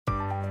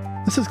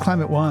This is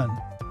Climate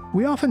One.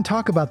 We often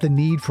talk about the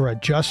need for a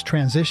just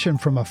transition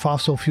from a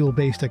fossil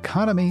fuel-based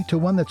economy to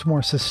one that's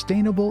more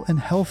sustainable and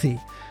healthy.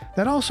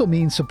 That also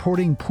means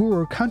supporting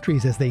poorer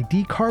countries as they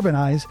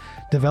decarbonize,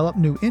 develop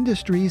new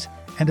industries,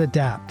 and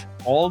adapt.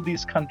 All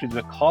these countries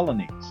were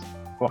colonies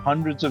for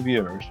hundreds of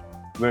years,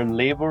 where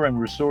labor and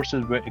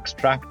resources were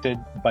extracted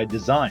by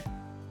design,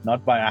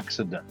 not by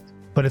accident.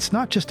 But it's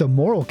not just a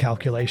moral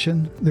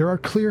calculation. There are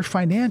clear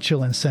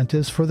financial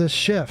incentives for this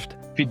shift.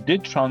 If we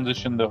did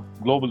transition the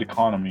global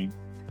economy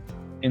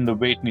in the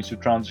way it needs to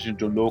transition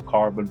to low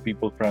carbon,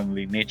 people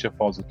friendly, nature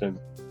positive,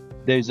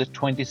 there is a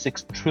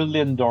 $26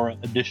 trillion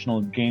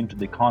additional gain to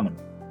the economy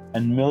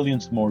and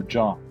millions more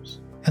jobs.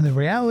 And the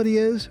reality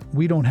is,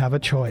 we don't have a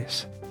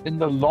choice. In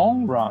the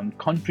long run,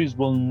 countries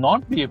will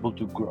not be able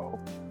to grow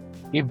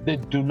if they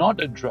do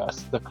not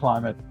address the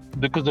climate,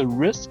 because the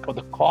risk or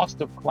the cost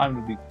of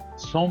climate will be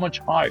so much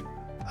higher.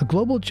 A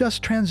global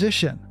just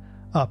transition,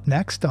 up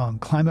next on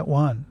Climate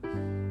One.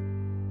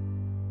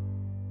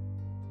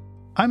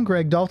 I'm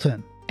Greg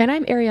Dalton. And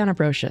I'm Ariana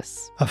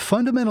Brocious. A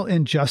fundamental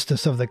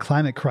injustice of the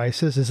climate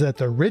crisis is that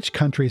the rich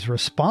countries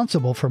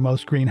responsible for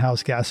most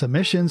greenhouse gas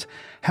emissions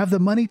have the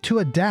money to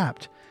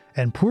adapt,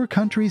 and poor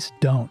countries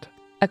don't.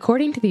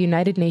 According to the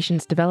United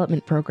Nations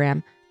Development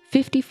Program,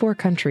 54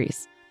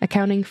 countries,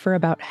 accounting for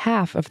about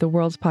half of the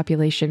world's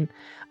population,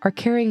 are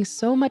carrying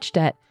so much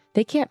debt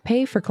they can't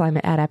pay for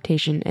climate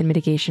adaptation and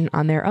mitigation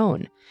on their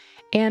own.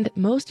 And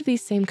most of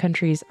these same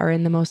countries are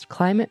in the most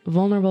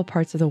climate-vulnerable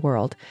parts of the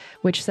world,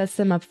 which sets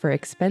them up for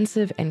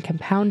expensive and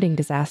compounding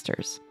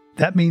disasters.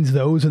 That means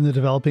those in the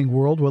developing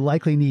world will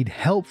likely need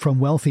help from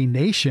wealthy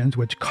nations,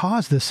 which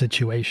cause this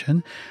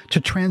situation,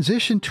 to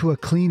transition to a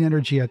clean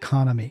energy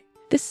economy.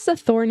 This is a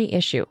thorny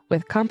issue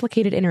with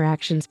complicated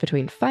interactions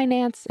between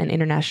finance and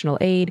international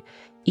aid,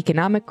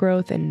 economic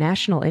growth and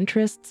national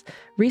interests,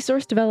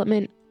 resource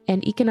development,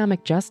 and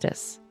economic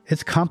justice.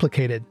 It's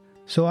complicated.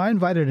 So I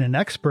invited an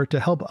expert to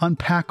help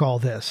unpack all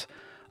this.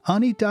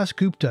 Ani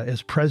Dasgupta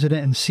is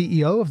president and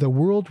CEO of the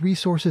World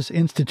Resources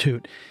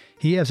Institute.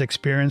 He has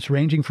experience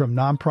ranging from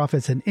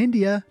nonprofits in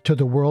India to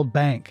the World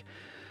Bank.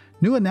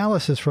 New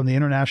analysis from the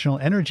International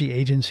Energy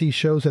Agency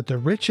shows that the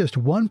richest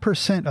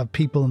 1% of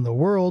people in the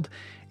world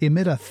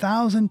emit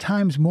 1,000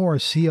 times more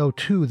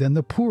CO2 than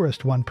the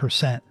poorest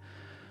 1%.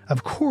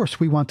 Of course,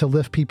 we want to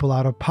lift people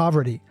out of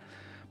poverty.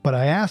 But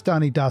I asked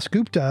Ani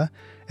Dasgupta,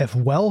 if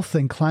wealth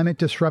and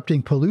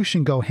climate-disrupting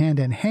pollution go hand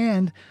in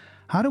hand,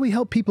 how do we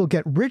help people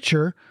get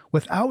richer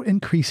without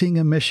increasing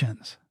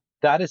emissions?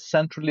 That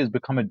essentially has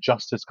become a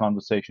justice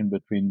conversation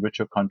between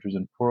richer countries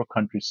and poorer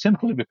countries,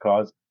 simply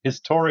because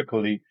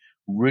historically,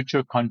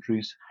 richer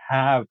countries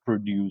have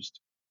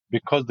produced,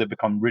 because they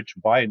become rich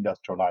by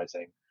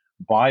industrializing,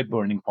 by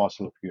burning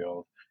fossil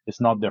fuel. It's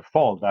not their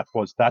fault.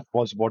 That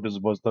was what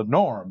was the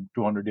norm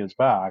 200 years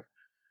back.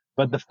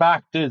 But the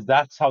fact is,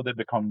 that's how they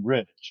become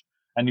rich.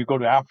 And you go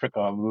to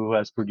Africa, who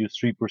has produced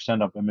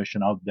 3% of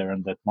emission out there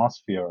in the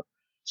atmosphere.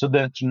 So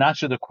then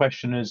naturally the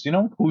question is,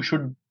 who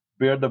should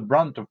bear the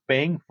brunt of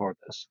paying for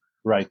this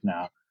right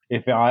now?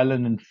 If an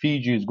island in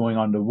Fiji is going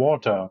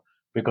underwater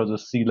because the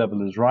sea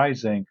level is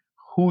rising,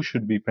 who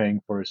should be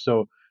paying for it?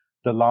 So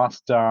the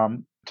last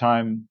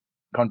time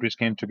countries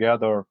came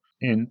together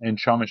in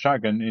Sharm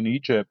el-Sheikh in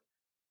Egypt,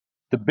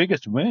 the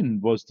biggest win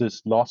was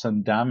this loss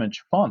and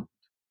damage fund.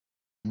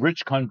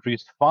 Rich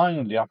countries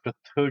finally, after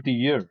 30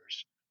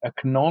 years,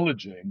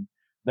 acknowledging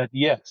that,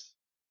 yes,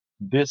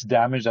 this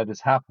damage that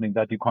is happening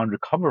that you can't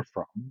recover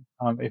from,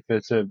 if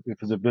it's a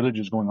village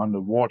is going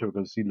underwater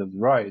because sea levels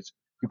rise,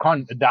 you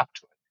can't adapt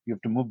to it. You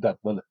have to move that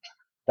village.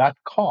 That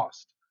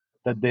cost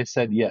that they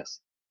said, yes,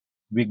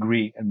 we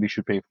agree and we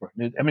should pay for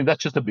it. I mean,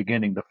 that's just the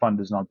beginning. The fund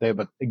is not there,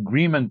 but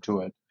agreement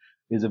to it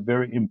is a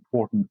very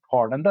important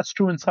part. And that's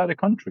true inside a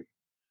country.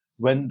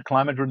 When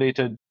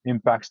climate-related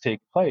impacts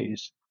take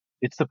place,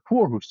 it's the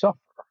poor who suffer.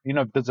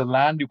 If there's a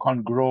land you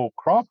can't grow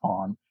crop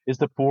on, it's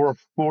the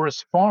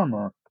poorest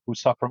farmer who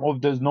suffer. Or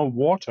if there's no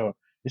water,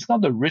 it's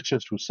not the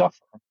richest who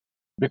suffer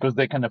because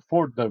they can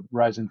afford the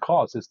rising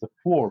costs. It's the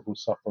poor who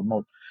suffer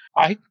most.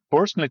 I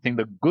personally think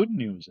the good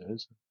news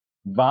is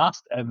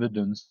vast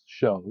evidence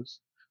shows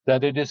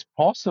that it is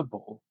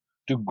possible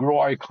to grow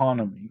our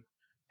economy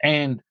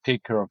and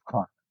take care of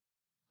climate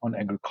on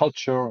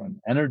agriculture, on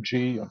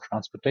energy, on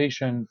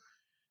transportation.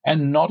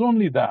 And not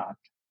only that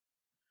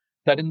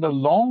in the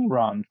long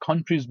run,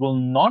 countries will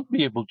not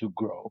be able to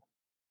grow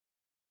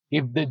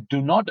if they do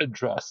not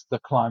address the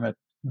climate,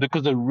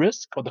 because the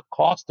risk or the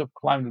cost of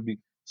climate will be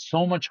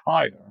so much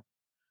higher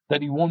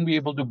that you won't be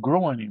able to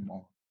grow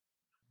anymore.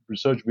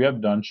 Research we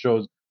have done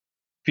shows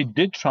if we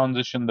did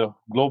transition the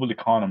global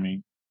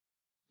economy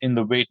in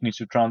the way it needs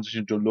to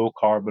transition to low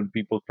carbon,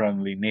 people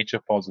friendly,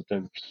 nature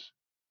positive,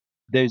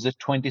 there is a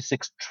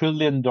 $26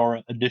 trillion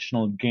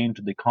additional gain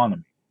to the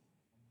economy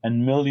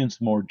and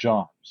millions more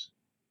jobs.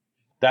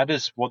 That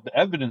is what the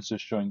evidence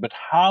is showing. But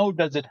how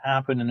does it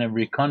happen in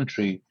every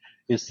country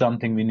is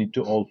something we need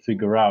to all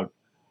figure out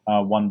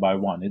one by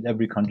one. In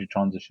every country,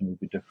 transition will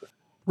be different.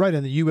 Right,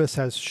 and the U.S.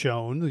 has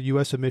shown the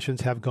U.S.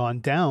 emissions have gone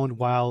down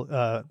while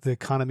the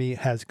economy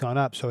has gone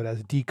up. So it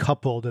has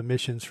decoupled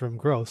emissions from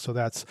growth. So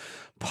that's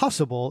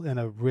possible in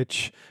a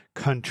rich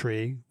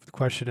country. The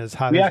question is,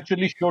 how We does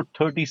actually showed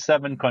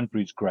 37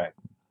 countries, Greg,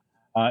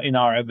 in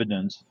our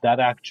evidence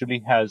that actually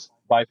has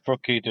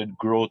bifurcated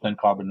growth and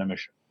carbon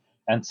emission.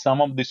 And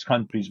some of these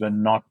countries were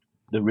not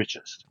the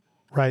richest.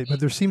 right? But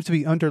there seems to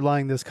be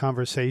underlying this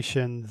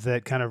conversation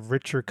that kind of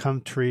richer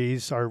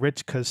countries are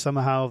rich because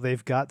somehow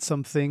they've got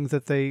some things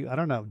that they, I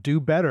don't know, do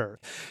better.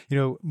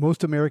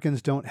 Most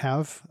Americans don't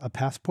have a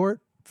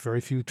passport.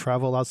 Very few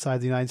travel outside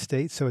the United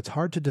States. So it's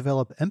hard to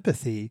develop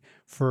empathy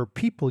for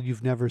people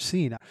you've never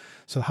seen.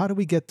 So, how do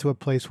we get to a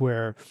place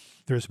where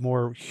there's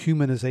more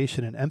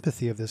humanization and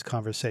empathy of this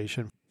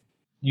conversation?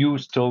 You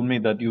told me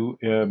that you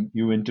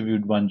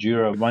interviewed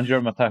Wanjira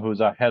Maathai, who's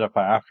our head of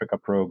our Africa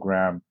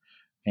program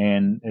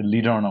and a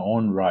leader on her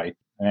own right.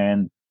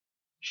 And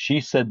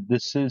she said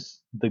this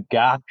is the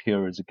gap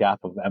here is a gap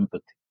of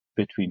empathy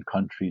between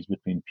countries,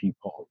 between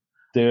people.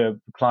 The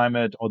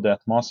climate or the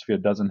atmosphere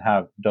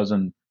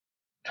doesn't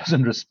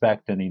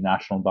respect any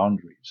national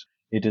boundaries.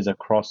 It is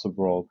across the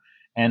world.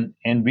 And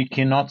we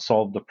cannot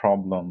solve the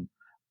problem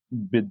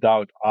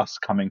without us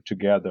coming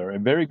together. A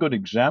very good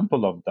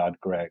example of that,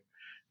 Greg,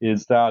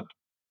 is that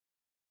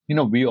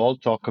we all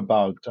talk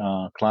about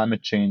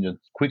climate change, and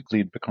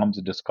quickly it becomes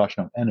a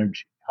discussion of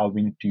energy, how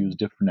we need to use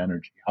different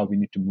energy, how we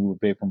need to move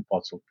away from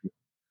fossil fuel.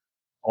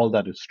 All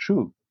that is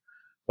true.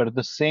 But at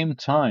the same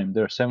time,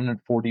 there are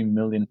 740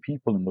 million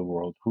people in the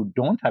world who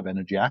don't have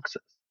energy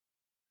access.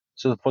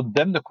 So for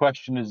them, the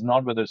question is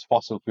not whether it's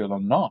fossil fuel or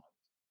not.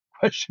 The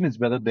question is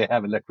whether they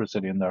have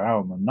electricity in their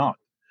home or not.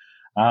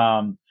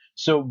 Um,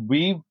 so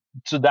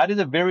so that is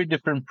a very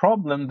different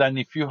problem than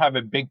if you have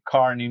a big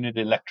car and you need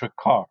an electric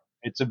car.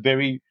 It's a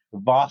very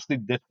vastly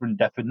different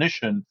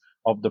definition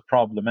of the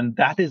problem. And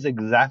that is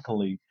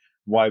exactly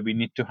why we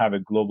need to have a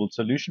global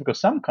solution, because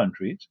some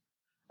countries,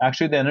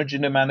 actually the energy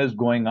demand is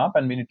going up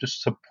and we need to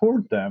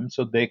support them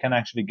so they can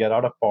actually get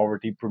out of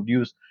poverty,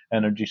 produce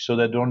energy so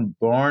they don't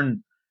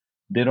burn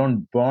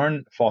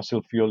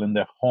fossil fuel in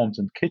their homes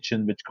and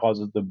kitchen, which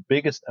causes the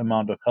biggest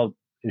amount of health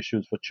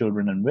issues for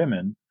children and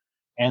women.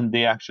 And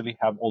they actually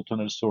have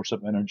alternate source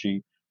of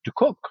energy to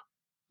cook,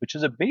 which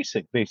is a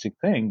basic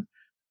thing.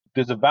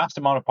 There's a vast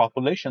amount of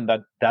population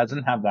that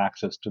doesn't have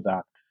access to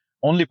that.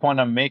 Only point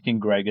I'm making,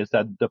 Greg, is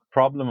that the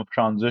problem of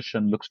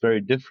transition looks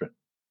very different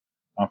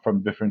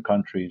from different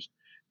countries.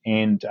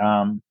 And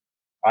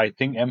I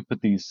think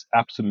empathy is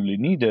absolutely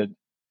needed.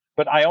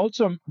 But I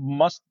also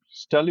must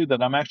tell you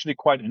that I'm actually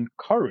quite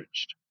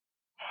encouraged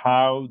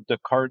how the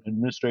current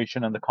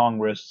administration and the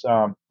Congress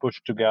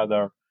pushed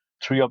together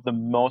three of the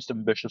most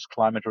ambitious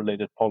climate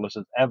related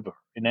policies ever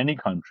in any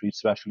country,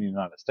 especially in the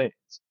United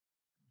States: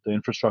 the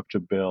infrastructure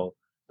bill,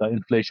 the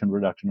Inflation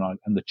Reduction Act,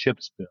 and the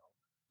CHIPS bill.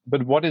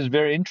 But what is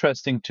very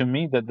interesting to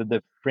me that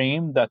they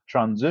frame that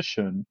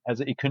transition as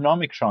an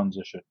economic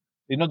transition.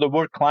 The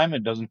word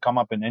climate doesn't come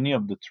up in any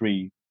of the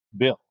three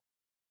bills.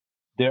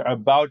 They're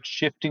about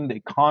shifting the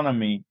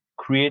economy,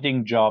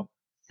 creating jobs,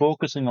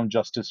 focusing on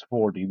Justice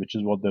 40, which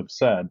is what they've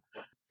said.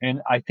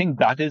 And I think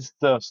that is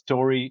the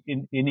story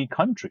in any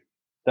country,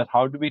 that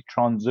how do we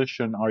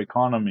transition our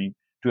economy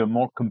to a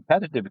more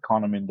competitive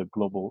economy in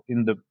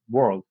the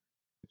world.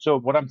 So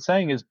what I'm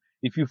saying is,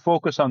 if you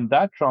focus on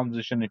that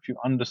transition, if you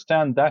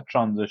understand that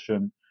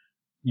transition,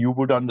 you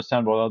would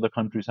understand what other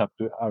countries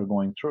are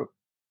going through.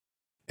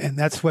 And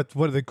that's what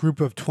the group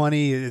of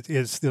 20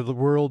 is the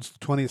world's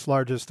 20th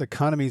largest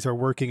economies are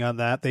working on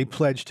that. They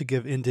pledged to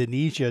give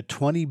Indonesia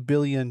 $20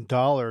 billion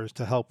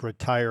to help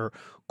retire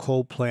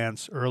coal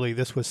plants early.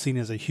 This was seen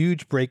as a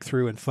huge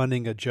breakthrough in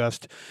funding a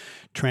just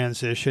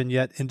transition.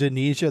 Yet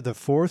Indonesia, the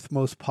fourth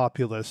most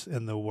populous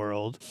in the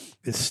world,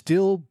 is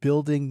still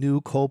building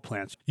new coal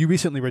plants. You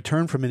recently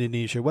returned from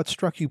Indonesia. What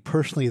struck you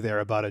personally there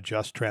about a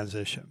just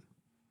transition?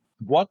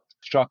 What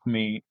struck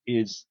me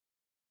is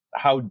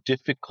how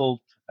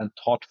difficult and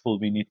thoughtful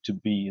we need to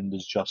be in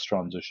this just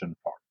transition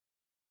part.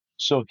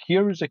 So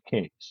here is a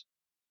case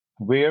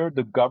where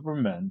the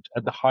government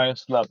at the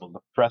highest level, the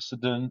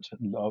president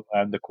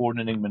and the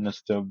coordinating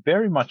minister,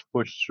 very much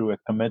pushed through a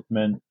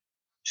commitment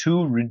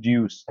to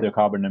reduce their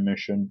carbon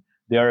emission.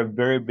 They are a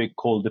very big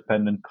coal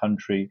dependent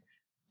country,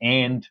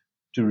 and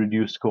to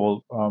reduce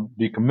coal,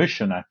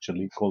 decommission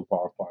actually coal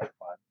power plant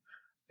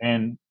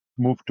and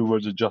move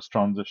towards a just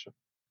transition.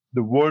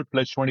 The world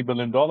pledged $20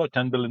 billion,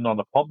 $10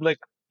 billion public,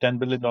 $10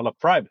 billion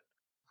private.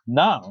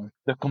 Now,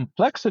 the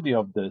complexity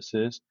of this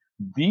is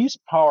these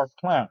power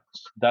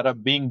plants that are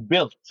being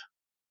built,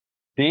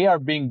 they are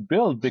being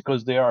built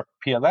because they are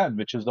PLN,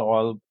 which is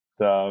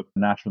the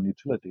national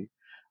utility,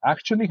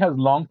 actually has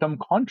long-term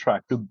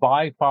contract to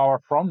buy power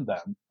from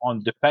them.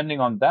 Depending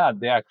on that,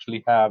 they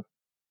actually have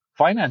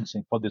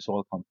financing for this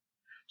oil company.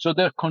 So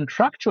there are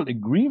contractual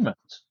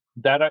agreements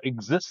that are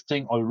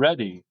existing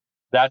already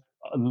that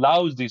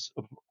allows these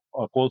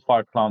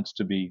coal-fired plants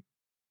to be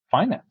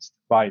financed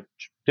by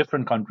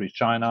different countries,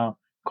 China,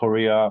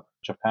 Korea,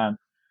 Japan.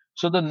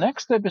 So the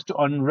next step is to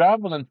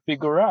unravel and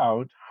figure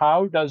out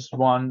how does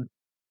one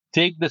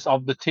take this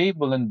off the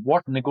table and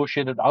what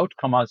negotiated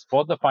outcome is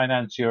for the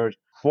financiers,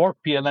 for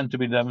PLN to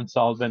be them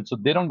insolvent, so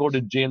they don't go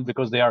to jail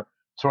because they are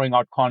throwing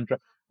out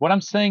contract. What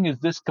I'm saying is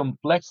this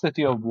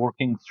complexity of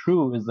working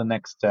through is the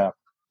next step.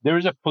 There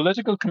is a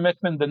political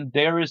commitment, then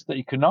there is the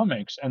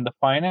economics and the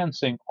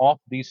financing of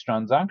these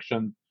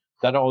transactions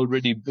that are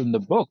already in the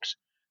books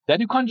that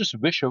you can't just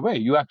wish away.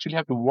 You actually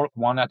have to work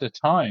one at a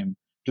time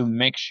to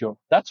make sure.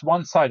 That's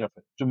one side of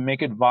it, to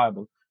make it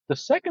viable. The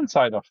second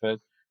side of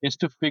it is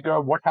to figure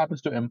out what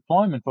happens to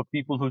employment for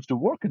people who used to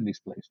work in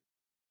these places,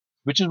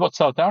 which is what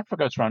South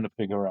Africa is trying to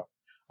figure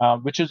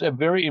out, which is a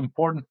very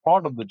important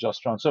part of the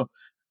just round. So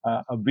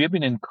we have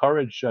been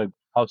encouraged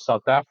how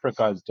South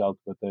Africa has dealt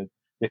with it.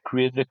 They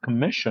created a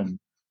commission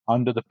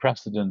under the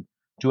president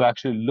to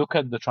actually look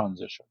at the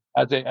transition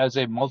as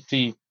a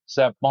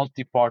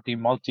multi-party,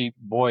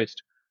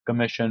 multi-voiced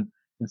commission.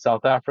 In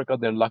South Africa,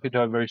 they're lucky to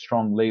have a very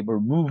strong labor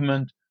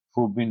movement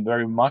who've been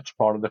very much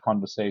part of the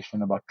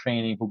conversation about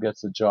training, who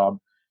gets a job.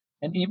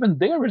 And even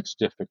there, it's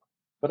difficult.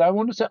 But I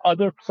want to say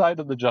other side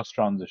of the just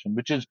transition,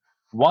 which is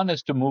one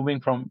is to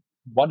moving from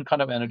one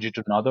kind of energy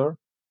to another.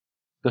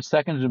 The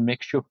second is to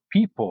make sure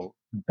people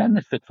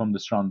benefit from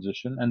this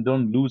transition and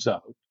don't lose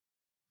out.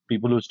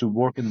 People who used to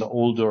work in the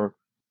older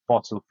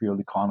fossil fuel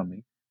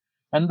economy.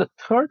 And the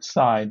third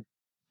side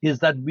is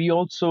that we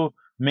also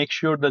make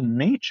sure the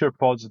nature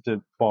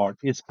positive part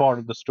is part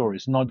of the story.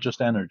 It's not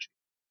just energy.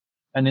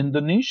 And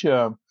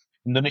Indonesia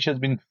has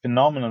been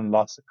phenomenal in the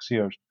last 6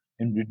 years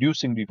in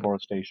reducing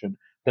deforestation,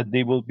 that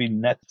they will be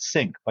net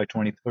sink by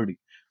 2030,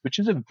 which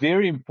is a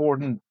very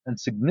important and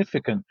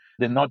significant.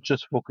 They're not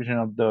just focusing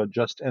on the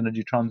just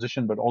energy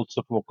transition, but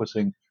also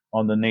focusing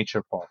on the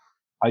nature part.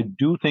 I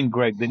do think,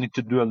 Greg, they need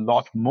to do a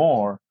lot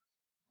more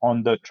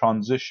on the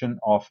transition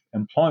of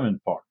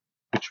employment part,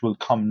 which will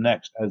come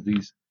next as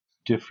these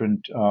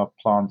different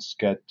plants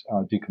get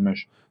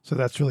decommissioned. So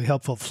that's really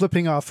helpful.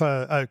 Flipping off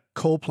a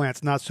coal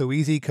plant's not so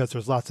easy because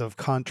there's lots of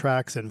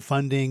contracts and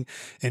funding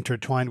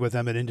intertwined with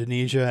them in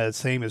Indonesia. The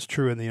same is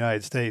true in the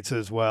United States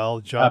as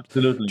well.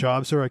 Absolutely.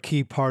 Jobs are a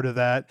key part of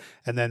that.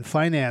 And then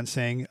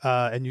financing.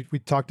 We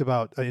talked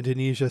about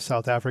Indonesia,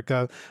 South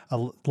Africa.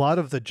 A lot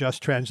of the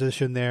just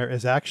transition there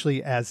is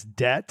actually as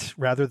debt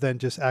rather than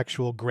just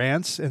actual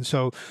grants. And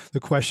so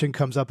the question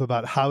comes up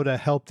about how to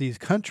help these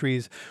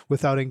countries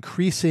without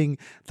increasing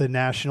the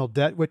national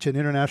debt, which in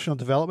international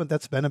development,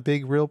 that's been a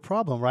big real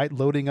problem, right?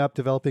 Loading up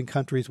developing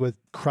countries with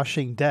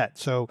crushing debt.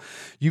 So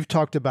you've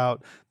talked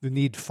about the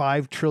need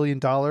 $5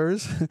 trillion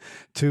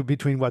to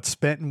between what's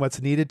spent and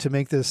what's needed to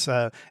make this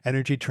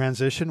energy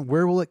transition.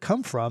 Where will it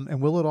come from?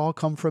 And will it all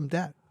come from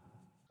debt?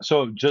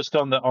 So just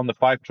on the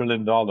 $5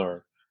 trillion,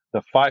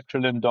 the $5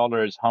 trillion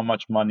is how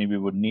much money we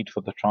would need for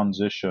the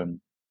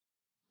transition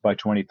by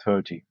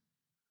 2030.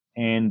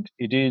 And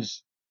it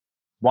is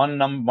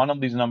one of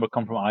these numbers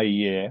come from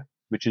IEA,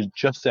 which is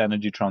just the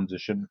energy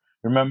transition.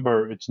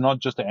 Remember, it's not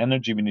just the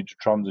energy we need to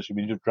transition.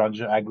 We need to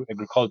transition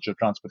agriculture,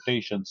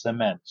 transportation,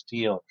 cement,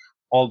 steel,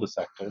 all the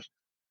sectors.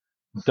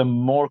 The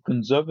more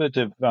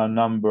conservative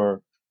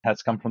number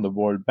has come from the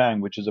World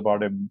Bank, which is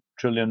about $1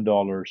 trillion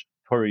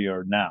per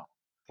year now.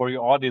 For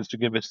your audience to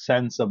give a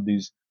sense of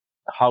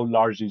how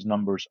large these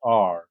numbers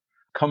are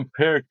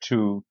compared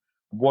to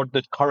what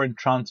the current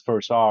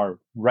transfers are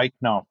right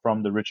now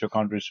from the richer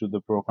countries to the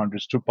poor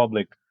countries to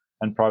public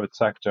and private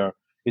sector,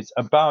 it's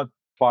about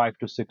 $500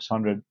 to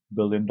 $600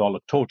 billion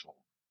total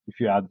if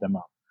you add them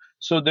up.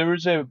 So there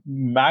is a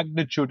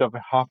magnitude of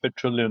 $500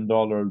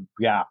 billion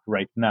gap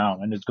right now,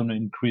 and it's going to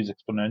increase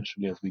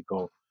exponentially as we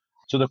go.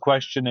 So the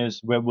question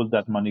is, where will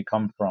that money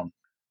come from?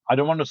 I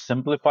don't want to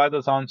simplify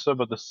this answer,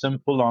 but the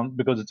simple answer,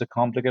 because it's a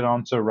complicated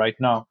answer right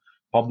now,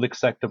 public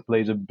sector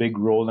plays a big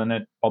role in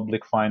it,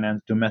 public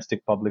finance,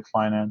 domestic public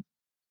finance.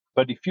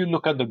 But if you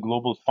look at the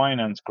global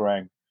finance,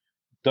 Greg,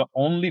 the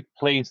only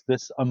place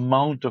this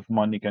amount of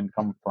money can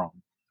come from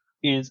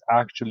is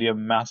actually a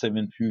massive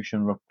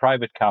infusion of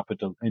private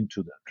capital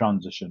into the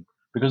transition,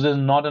 because there's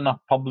not enough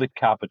public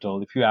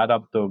capital. If you add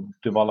up the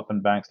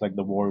development banks like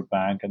the World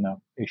Bank and the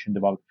Asian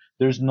Development,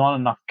 there's not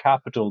enough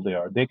capital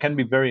there. They can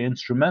be very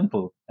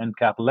instrumental and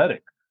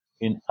catalytic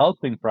in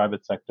helping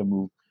private sector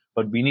move,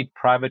 but we need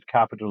private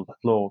capital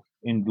flow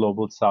in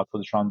global south for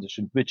the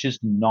transition, which is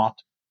not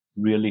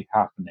really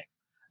happening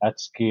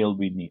at scale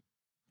we need.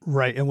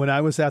 Right. And when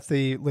I was at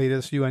the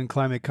latest UN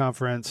climate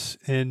conference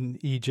in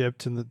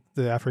Egypt and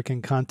the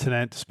African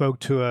continent, spoke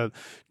to a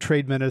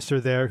trade minister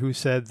there who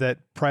said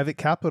that private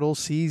capital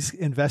sees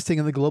investing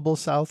in the global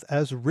south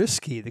as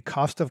risky. The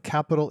cost of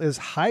capital is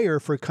higher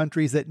for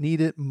countries that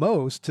need it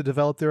most to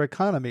develop their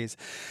economies.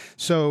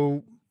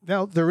 So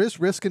now there is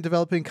risk in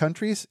developing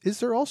countries.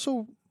 Is there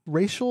also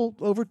racial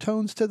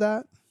overtones to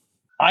that?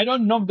 I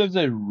don't know if there's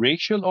a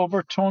racial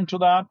overtone to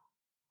that.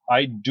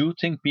 I do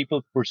think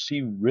people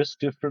perceive risk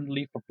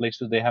differently for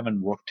places they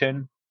haven't worked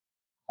in.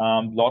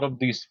 A lot of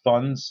these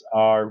funds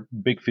are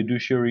big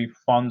fiduciary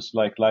funds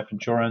like life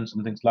insurance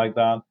and things like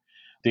that.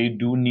 They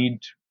do need,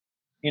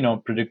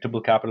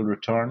 predictable capital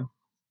return.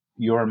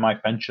 Your and my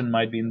pension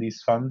might be in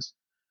these funds.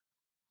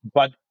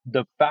 But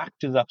the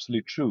fact is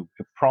absolutely true.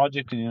 A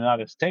project in the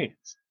United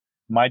States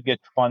might get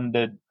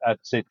funded at,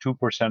 say, 2%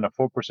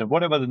 or 4%,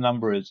 whatever the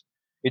number is.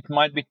 It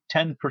might be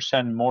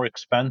 10% more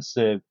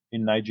expensive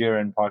in Nigeria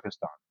and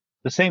Pakistan.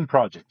 The same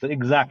project,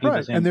 exactly the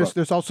Right. same And project.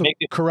 there's also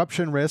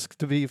corruption risk,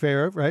 to be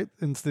fair, right,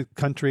 in the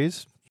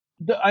countries.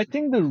 I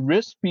think the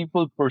risk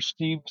people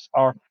perceive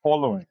are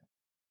following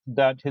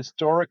that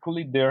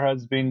historically there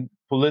has been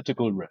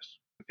political risk.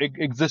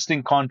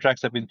 Existing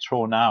contracts have been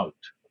thrown out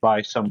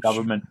by some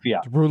government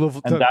fiat. The rule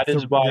of And that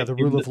is why the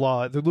rule of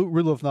law, the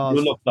rule of law.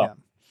 rule of law. Yeah.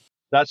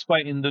 That's why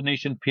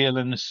Indonesian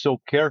PLN is so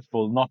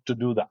careful not to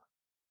do that,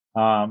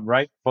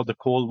 right? For the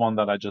coal one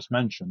that I just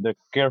mentioned, they're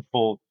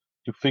careful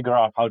to figure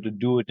out how to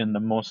do it in the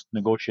most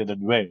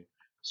negotiated way,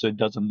 so it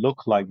doesn't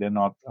look like they're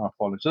not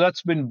following. So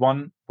that's been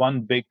one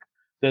big,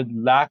 the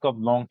lack of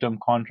long-term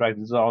contracts.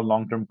 These are all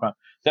long-term.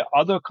 There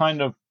are other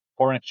kind of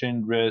foreign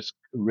exchange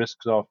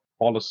risks of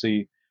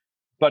policy,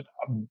 but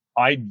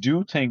I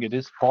do think it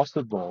is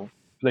possible.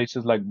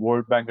 Places like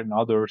World Bank and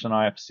others, and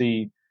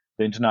IFC,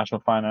 the International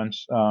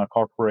Finance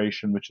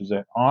Corporation, which is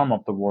an arm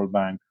of the World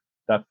Bank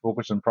that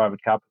focuses on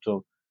private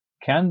capital,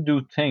 can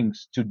do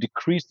things to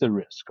decrease the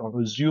risk or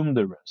resume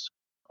the risk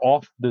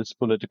of this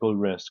political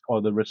risk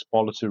or the risk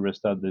policy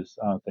risk that this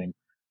thing.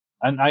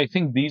 And I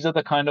think these are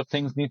the kind of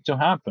things need to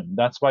happen.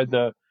 That's why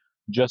the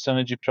just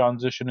energy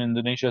transition in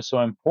Indonesia is so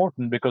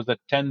important, because the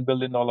 $10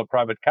 billion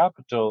private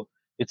capital,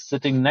 it's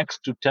sitting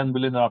next to $10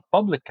 billion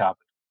public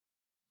capital.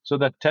 So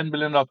that $10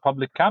 billion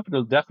public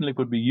capital definitely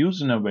could be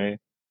used in a way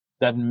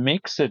that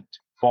makes it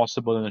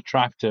possible and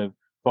attractive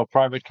for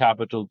private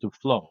capital to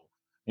flow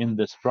in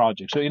this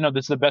project. So,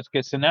 this is the best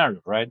case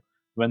scenario, right?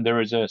 When there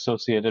is an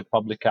associated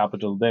public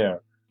capital there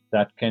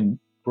that can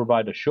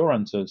provide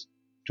assurances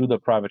to the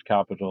private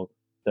capital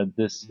that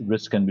this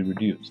risk can be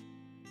reduced.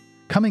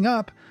 Coming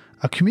up,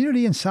 a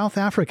community in South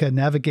Africa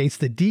navigates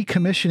the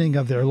decommissioning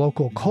of their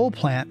local coal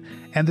plant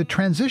and the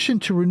transition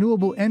to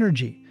renewable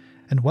energy,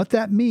 and what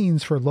that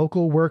means for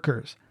local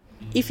workers.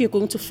 If you're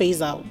going to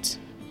phase out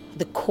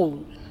the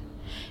coal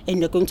and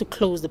you're going to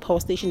close the power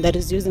station that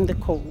is using the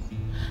coal,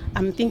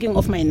 I'm thinking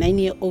of my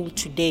 9-year-old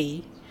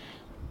today.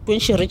 When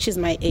she reaches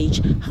my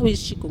age, how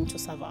is she going to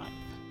survive?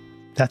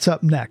 That's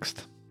up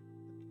next.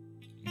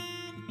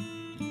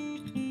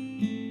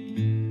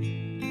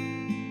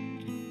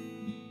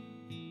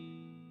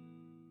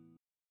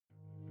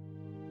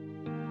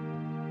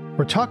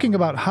 We're talking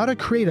about how to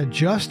create a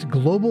just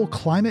global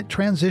climate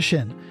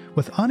transition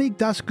with Anik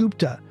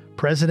Dasgupta,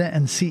 President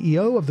and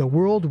CEO of the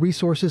World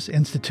Resources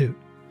Institute.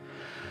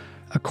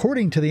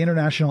 According to the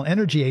International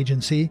Energy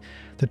Agency,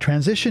 the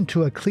transition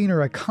to a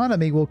cleaner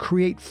economy will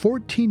create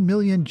 14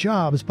 million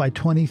jobs by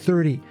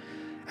 2030.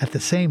 At the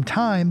same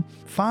time,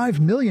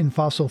 5 million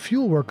fossil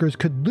fuel workers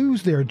could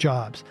lose their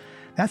jobs.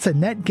 That's a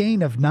net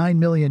gain of 9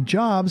 million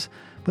jobs,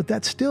 but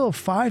that's still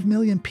 5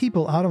 million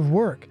people out of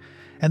work.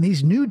 And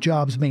these new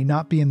jobs may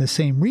not be in the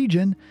same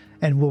region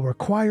and will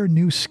require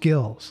new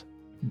skills.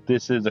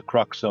 This is the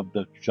crux of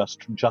the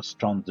just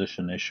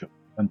transition issue,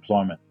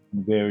 employment,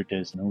 where it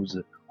is and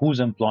whose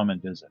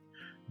employment is it.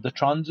 The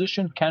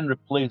transition can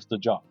replace the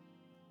job,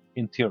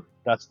 in theory.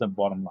 That's the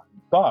bottom line.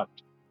 But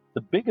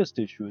the biggest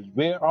issue is,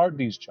 where are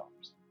these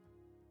jobs?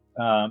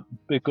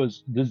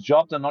 Because these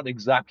jobs are not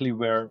exactly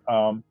where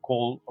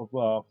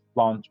coal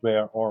plants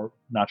were or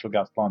natural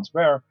gas plants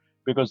were,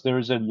 because there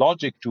is a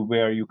logic to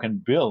where you can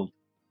build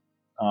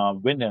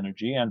wind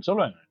energy and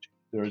solar energy.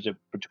 There is a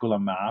particular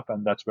map,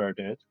 and that's where it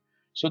is.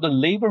 So the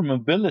labor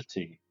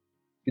mobility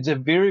is a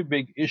very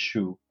big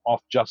issue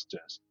of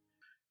justice.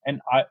 And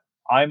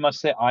I must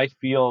say, I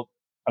feel,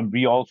 and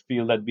we all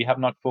feel, that we have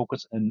not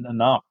focused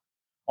enough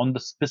on the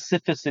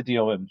specificity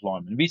of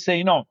employment. We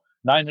say,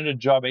 900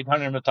 jobs,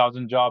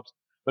 800,000 jobs,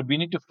 but we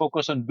need to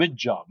focus on which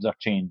jobs are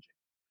changing,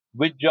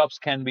 which jobs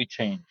can be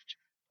changed,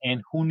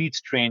 and who needs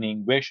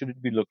training, where should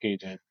it be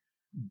located.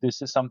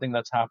 This is something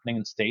that's happening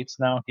in states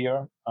now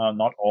here.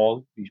 Not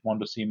all. We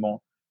want to see more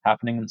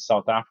happening in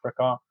South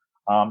Africa,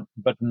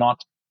 but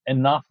not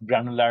enough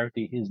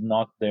granularity is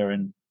not there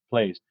in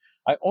place.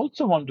 I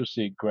also want to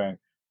see, Greg,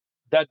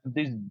 that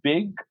these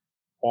big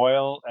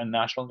oil and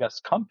natural gas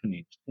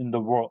companies in the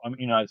world,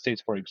 United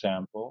States, for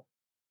example,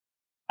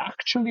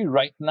 actually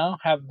right now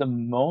have the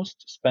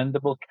most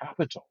spendable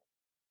capital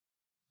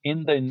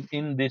in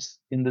this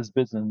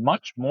business,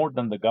 much more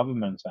than the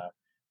governments have,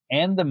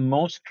 and the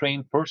most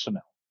trained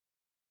personnel.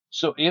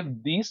 So if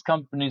these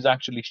companies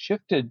actually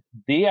shifted,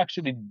 they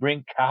actually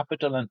bring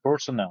capital and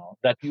personnel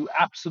that you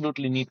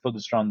absolutely need for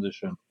this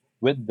transition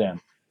with them.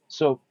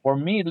 So for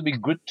me, it'll be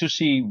good to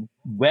see,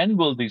 when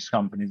will these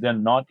companies, they're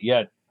not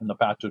yet in the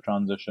path to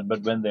transition,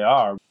 but when they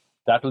are,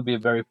 that will be a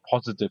very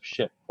positive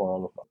shift for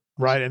all of us.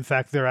 Right. In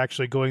fact, they're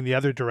actually going the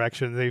other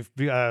direction.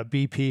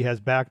 BP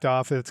has backed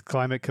off its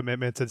climate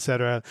commitments, et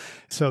cetera.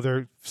 So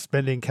they're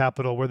spending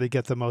capital where they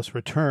get the most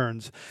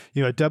returns.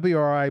 You know, a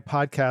WRI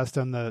podcast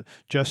on the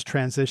just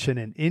transition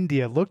in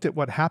India looked at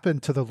what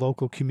happened to the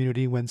local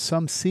community when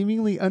some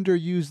seemingly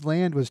underused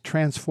land was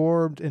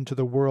transformed into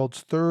the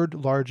world's third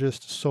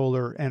largest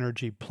solar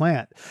energy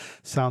plant.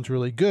 Sounds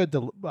really good,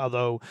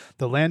 although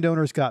the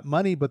landowners got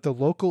money, but the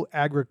local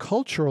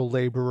agricultural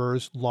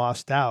laborers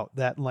lost out.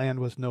 That land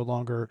was no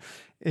longer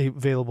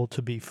available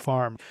to be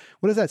farmed.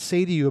 What does that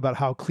say to you about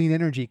how clean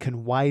energy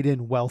can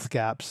widen wealth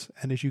gaps?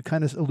 And as you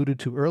kind of alluded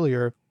to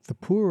earlier, the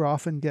poor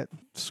often get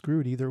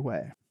screwed either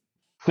way.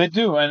 They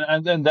do.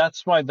 And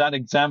that's why that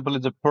example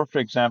is a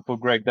perfect example,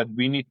 Greg, that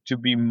we need to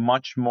be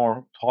much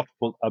more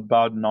thoughtful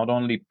about not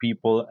only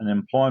people and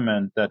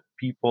employment, that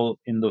people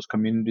in those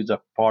communities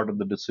are part of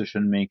the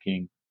decision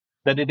making,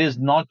 that it is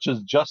not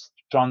just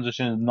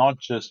transition, not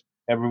just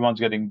everyone's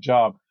getting a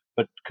job,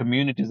 but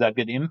communities that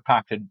get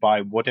impacted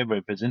by whatever,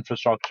 if it's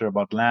infrastructure,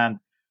 about land.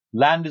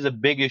 Land is a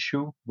big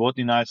issue, both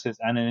in the United States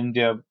and in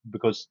India,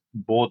 because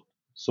both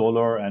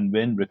solar and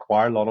wind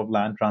require a lot of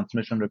land,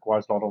 transmission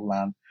requires a lot of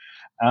land.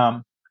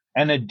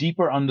 And a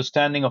deeper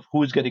understanding of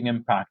who's getting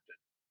impacted.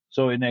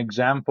 So, an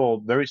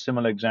example, very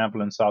similar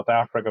example in South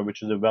Africa,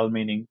 which is a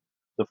well-meaning,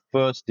 the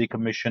first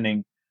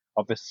decommissioning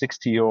of a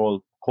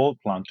 60-year-old coal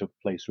plant took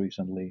place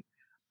recently,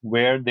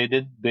 where they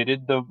did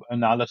the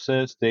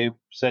analysis. They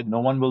said no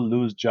one will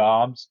lose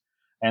jobs,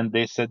 and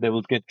they said they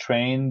will get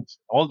trained,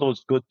 all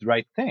those good,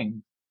 right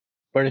things.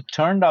 But it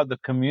turned out the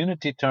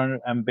community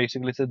turned and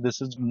basically said this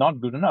is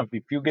not good enough.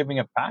 If you're giving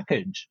a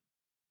package,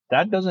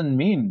 that doesn't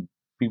mean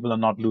people are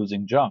not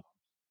losing jobs.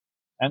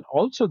 And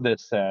also, they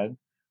said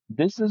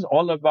this is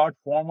all about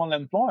formal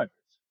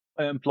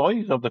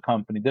employees of the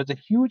company. There's a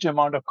huge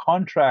amount of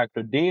contract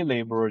or day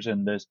laborers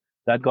in this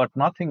that got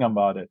nothing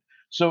about it.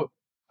 So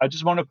I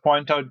just want to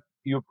point out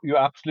you're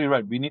absolutely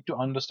right. We need to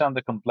understand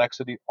the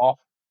complexity of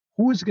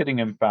who is getting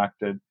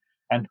impacted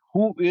and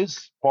who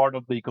is part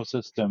of the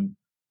ecosystem,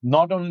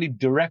 not only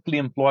directly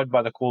employed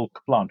by the coal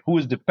plant, who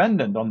is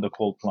dependent on the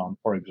coal plant,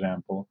 for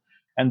example.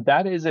 And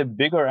that is a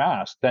bigger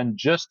ask than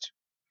just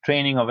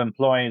training of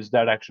employees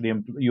that actually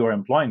you're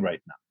employing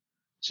right now.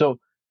 So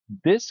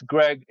this,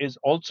 Greg, is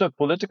also a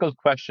political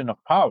question of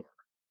power,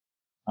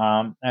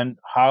 and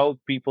how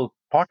people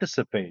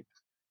participate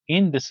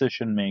in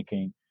decision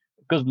making,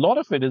 because a lot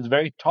of it is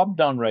very top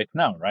down right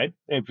now, right?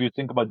 If you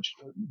think about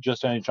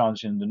just any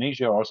chance in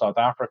Indonesia or South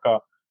Africa,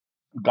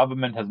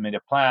 government has made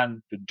a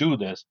plan to do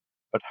this,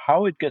 but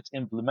how it gets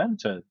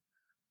implemented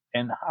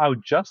and how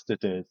just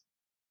it is,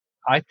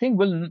 I think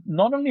will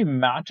not only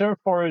matter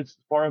for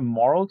a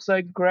moral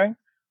side, Greg.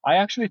 I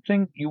actually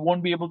think you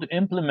won't be able to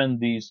implement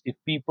these if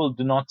people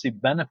do not see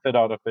benefit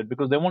out of it,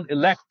 because they won't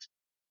elect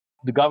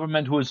the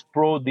government who is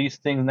pro these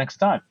things next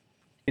time.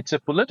 It's a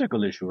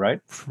political issue, right?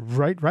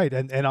 Right.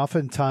 And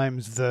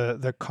oftentimes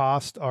the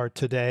costs are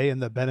today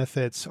and the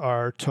benefits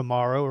are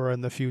tomorrow or in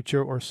the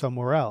future or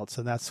somewhere else.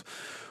 And that's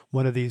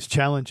one of these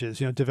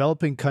challenges. You know,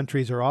 developing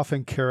countries are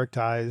often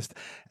characterized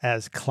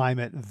as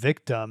climate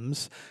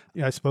victims.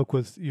 You know, I spoke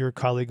with your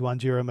colleague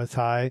Wanjira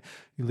Maathai,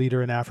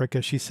 leader in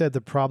Africa. She said the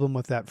problem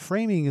with that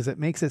framing is it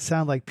makes it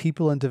sound like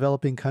people in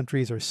developing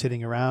countries are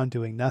sitting around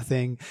doing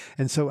nothing.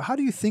 And so how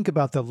do you think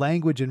about the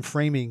language and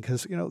framing?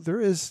 Because, you know,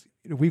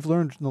 we've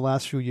learned in the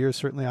last few years,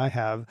 certainly I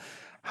have,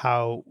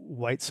 how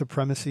white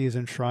supremacy is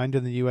enshrined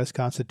in the U.S.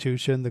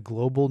 Constitution. The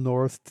global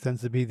north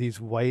tends to be these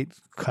white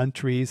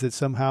countries that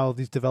somehow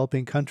these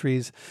developing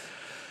countries,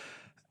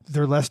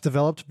 they're less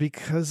developed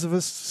because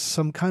of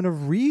some kind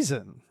of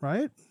reason,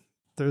 right?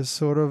 There's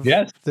sort of,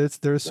 yes.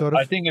 There's sort of.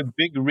 I think a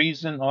big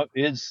reason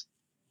is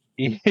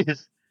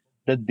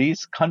that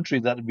these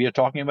countries that we are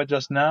talking about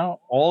just now,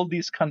 all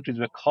these countries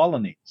were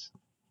colonies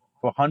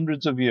for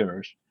hundreds of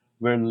years,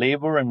 where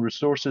labor and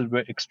resources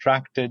were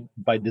extracted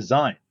by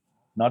design,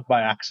 not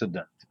by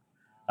accident.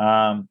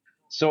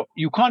 So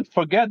you can't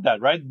forget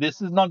that, right?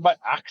 This is not by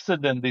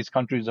accident these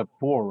countries are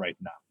poor right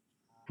now.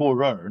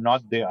 Poorer,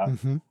 not they are.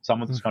 Mm-hmm.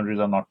 Some of these countries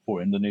are not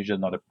poor. Indonesia is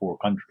not a poor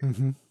country.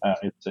 Mm-hmm.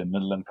 It's a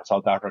middle income.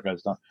 South Africa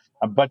is not.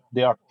 But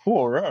they are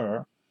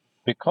poorer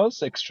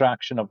because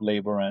extraction of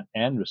labor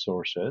and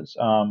resources.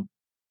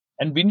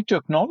 And we need to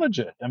acknowledge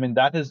it. I mean,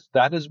 that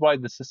is why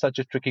this is such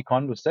a tricky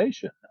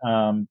conversation.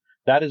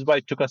 That is why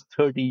it took us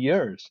 30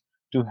 years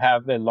to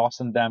have a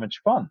loss and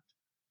damage fund.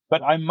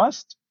 But I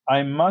must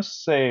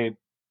say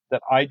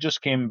that I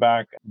just came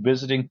back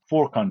visiting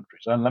 4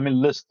 countries, and let me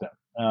list them: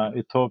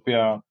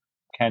 Ethiopia,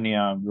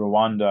 Kenya,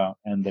 Rwanda,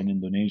 and then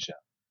Indonesia.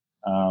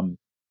 And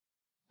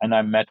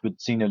I met with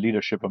senior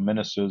leadership of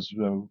ministers,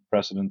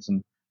 presidents,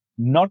 and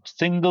not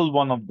single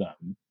one of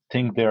them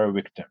think they're a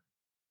victim.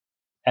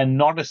 And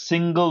not a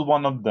single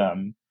one of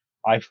them,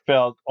 I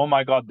felt, oh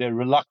my God, they're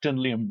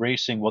reluctantly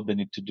embracing what they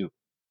need to do.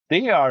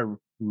 They are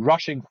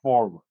rushing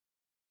forward.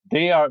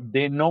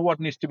 They know what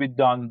needs to be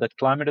done, that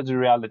climate is a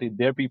reality,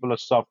 their people are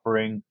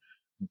suffering.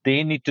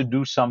 They need to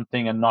do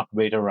something and not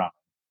wait around.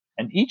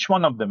 And each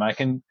one of them, I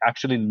can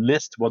actually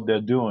list what they're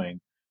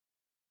doing.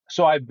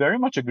 So I very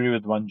much agree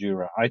with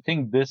Wanjira. I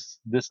think this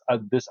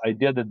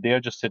idea that they're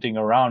just sitting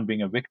around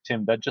being a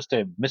victim, that's just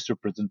a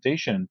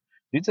misrepresentation.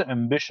 These are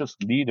ambitious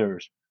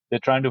leaders. They're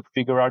trying to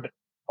figure out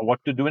what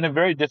to do in a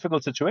very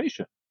difficult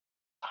situation.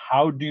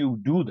 How do you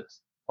do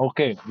this?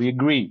 Okay, we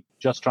agree,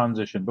 just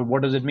transition. But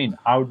what does it mean?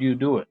 How do you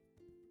do it?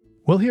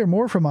 We'll hear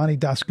more from Ani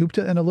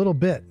Dasgupta in a little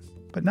bit.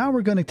 But now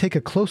we're going to take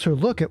a closer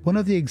look at one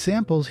of the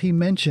examples he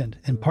mentioned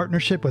in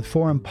partnership with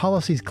Foreign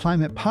Policy's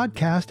climate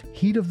podcast,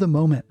 Heat of the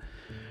Moment.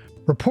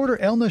 Reporter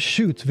Elna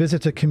Schutz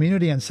visits a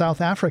community in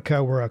South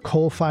Africa where a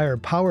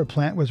coal-fired power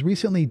plant was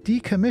recently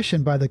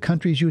decommissioned by the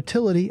country's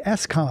utility,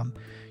 Eskom,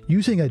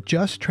 using a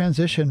just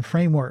transition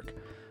framework.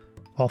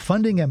 While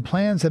funding and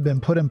plans have been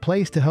put in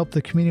place to help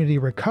the community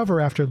recover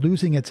after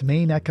losing its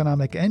main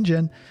economic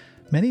engine,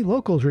 many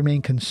locals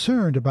remain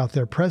concerned about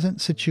their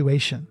present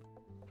situation.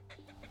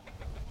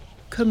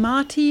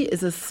 Komati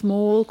is a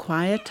small,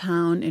 quiet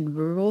town in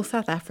rural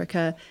South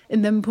Africa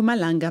in the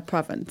Mpumalanga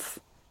province.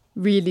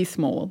 Really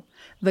small.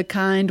 The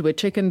kind where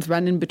chickens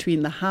run in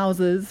between the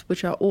houses,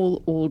 which are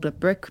all older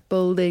brick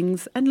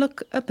buildings and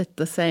look a bit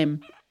the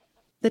same.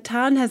 The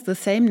town has the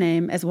same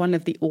name as one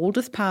of the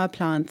oldest power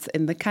plants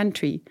in the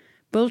country,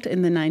 built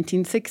in the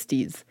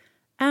 1960s,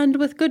 and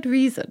with good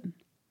reason.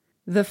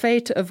 The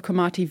fate of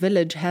Komati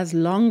village has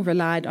long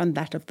relied on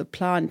that of the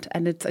plant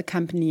and its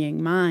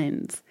accompanying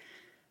mines.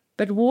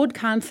 But Ward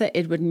Councillor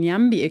Edward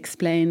Nyambi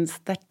explains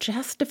that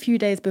just a few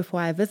days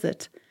before I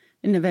visit,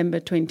 in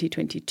November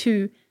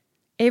 2022,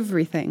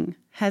 everything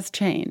has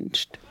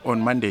changed.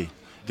 On Monday,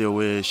 they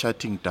were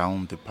shutting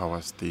down the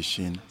power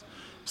station.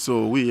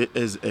 So we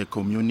as a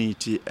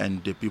community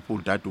and the people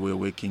that were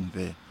working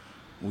there,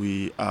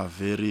 we are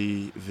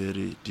very,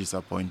 very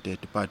disappointed.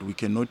 But we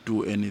cannot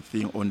do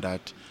anything on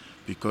that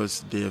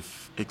because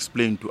they've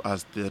explained to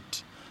us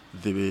that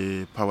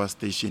the power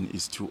station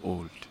is too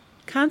old.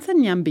 Councillor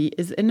Nyambi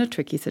is in a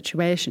tricky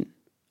situation.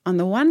 On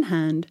the one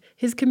hand,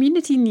 his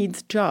community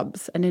needs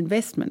jobs and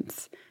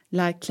investments,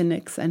 like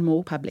clinics and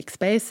more public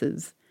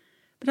spaces.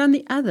 But on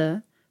the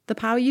other, the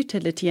power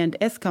utility and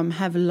Eskom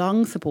have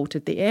long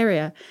supported the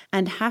area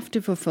and have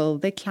to fulfill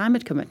their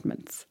climate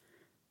commitments.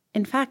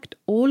 In fact,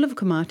 all of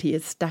Komati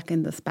is stuck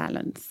in this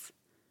balance.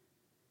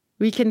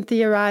 We can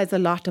theorize a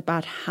lot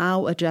about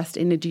how a just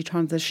energy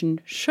transition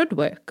should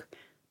work,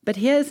 but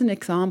here's an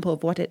example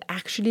of what it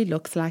actually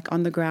looks like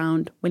on the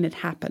ground when it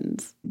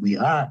happens. We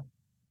are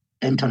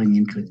entering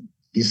into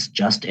this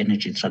just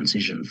energy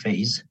transition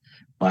phase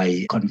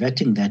by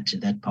converting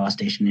that power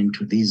station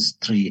into these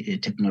three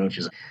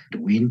technologies: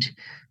 wind,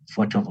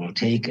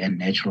 photovoltaic, and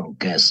natural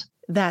gas.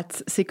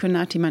 That's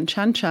Sikunati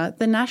Manchansha,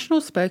 the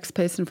national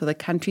spokesperson for the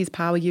country's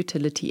power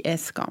utility,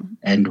 Eskom.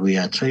 And we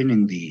are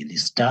training the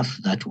staff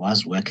that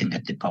was working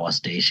at the power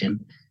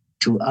station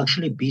to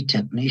actually be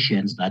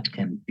technicians that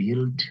can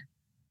build,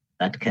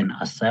 that can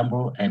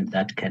assemble, and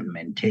that can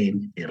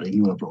maintain the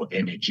renewable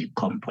energy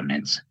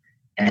components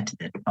at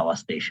that power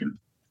station.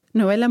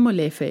 Noella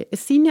Molefe, a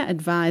senior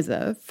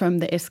advisor from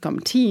the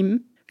Eskom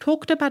team,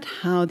 talked about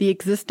how the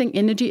existing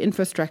energy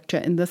infrastructure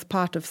in this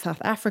part of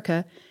South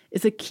Africa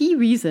is a key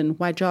reason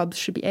why jobs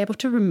should be able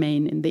to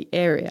remain in the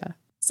area.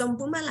 So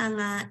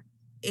Mpumalanga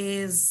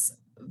is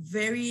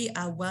very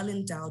well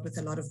endowed with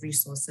a lot of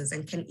resources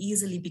and can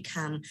easily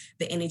become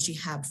the energy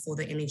hub for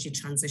the energy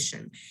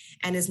transition,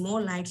 and is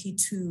more likely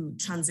to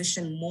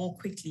transition more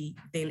quickly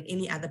than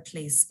any other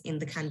place in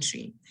the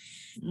country.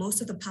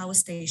 Most of the power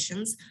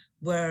stations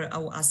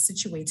are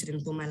situated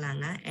in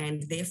Mpumalanga,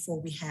 and therefore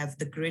we have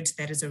the grid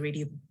that is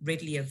already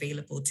readily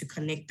available to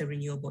connect the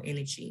renewable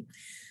energy.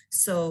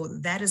 So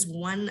that is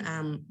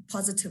one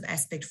positive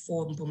aspect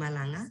for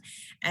Mpumalanga,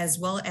 as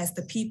well as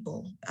the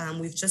people.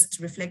 We've just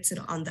reflected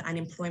on the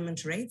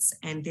unemployment rates,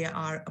 and there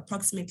are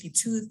approximately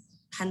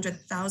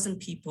 200,000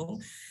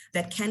 people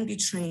that can be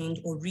trained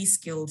or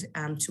reskilled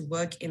to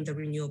work in the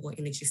renewable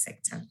energy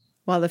sector.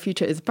 While the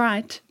future is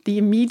bright, the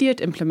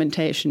immediate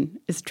implementation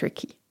is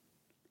tricky.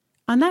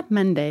 On that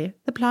Monday,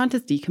 the plant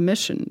is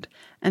decommissioned,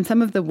 and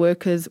some of the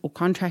workers or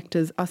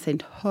contractors are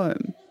sent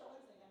home.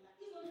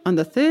 On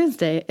the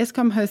Thursday,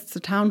 Eskom hosts a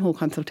town hall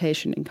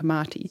consultation in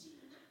Komati.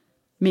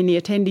 Many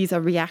attendees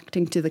are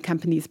reacting to the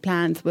company's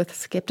plans with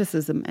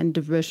skepticism and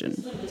derision.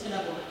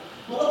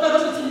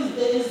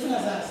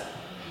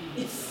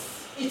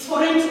 It's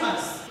foreign to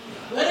us.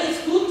 Whether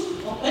it's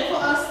good or bad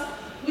for us,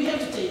 we have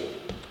to take.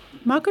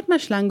 Margaret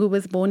Mashlangu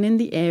was born in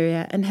the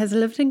area and has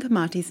lived in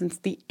Komati since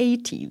the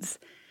 80s.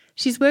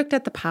 She's worked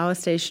at the power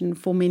station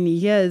for many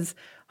years,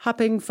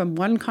 hopping from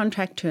one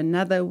contract to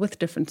another with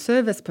different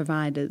service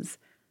providers.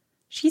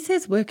 She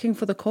says working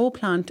for the coal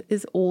plant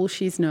is all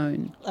she's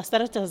known. I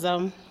started as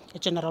a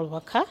general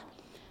worker,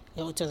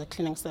 which was a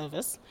cleaning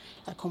service,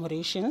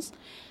 accommodations,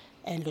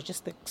 and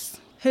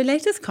logistics. Her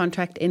latest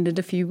contract ended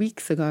a few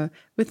weeks ago,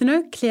 with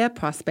no clear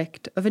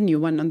prospect of a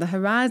new one on the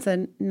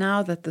horizon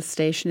now that the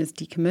station is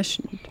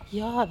decommissioned.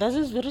 Yeah, that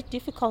is very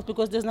difficult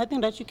because there's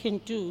nothing that you can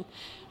do.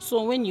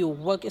 So when you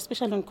work,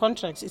 especially on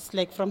contracts, it's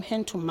like from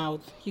hand to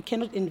mouth. You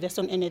cannot invest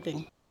on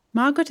anything.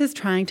 Margaret is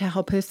trying to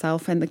help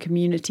herself and the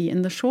community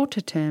in the shorter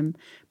term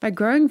by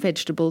growing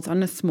vegetables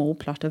on a small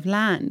plot of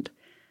land.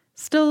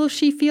 Still,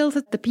 she feels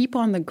that the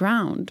people on the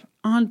ground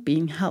aren't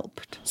being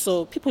helped.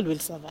 So people will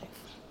survive.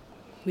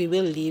 we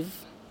will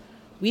live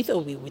with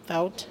or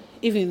without,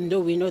 even though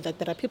we know that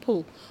there are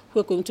people who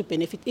are going to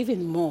benefit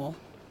even more,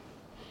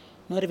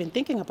 not even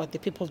thinking about the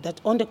people that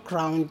on the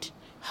ground,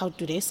 how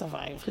do they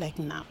survive like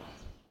now?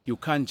 You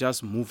can't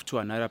just move to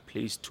another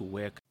place to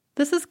work.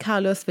 This is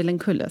Carlos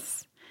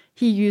Vilanculis.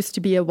 He used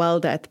to be a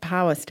welder at the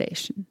power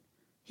station.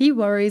 He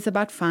worries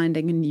about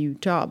finding a new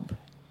job.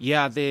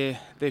 Yeah, the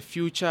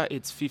future,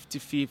 it's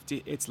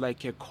 50-50. It's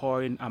like a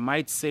coin. I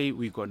might say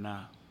we're going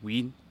to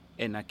win,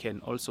 and I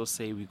can also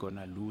say we're going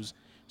to lose.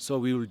 So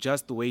we will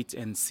just wait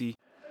and see.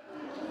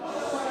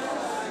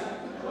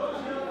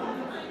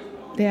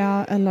 There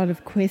are a lot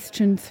of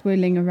questions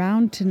swirling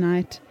around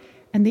tonight,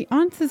 and the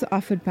answers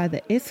offered by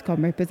the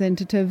Eskom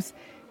representatives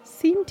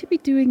seem to be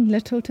doing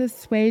little to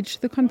assuage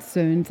the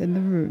concerns in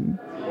the room.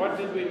 What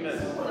did we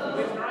miss?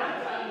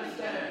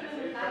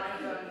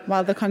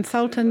 While the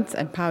consultants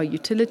and power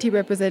utility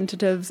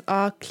representatives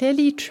are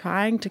clearly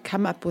trying to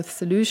come up with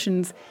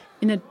solutions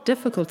in a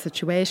difficult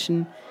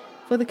situation,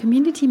 for the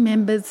community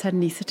members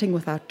suddenly sitting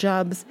without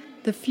jobs,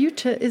 the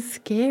future is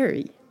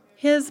scary.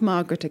 Here's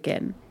Margaret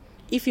again.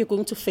 If you're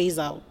going to phase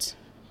out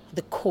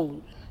the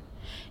coal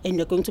and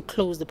you're going to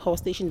close the power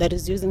station that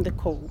is using the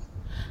coal,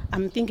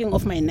 I'm thinking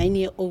of my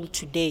 9-year-old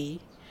today,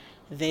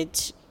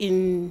 that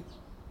in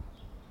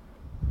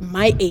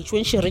my age,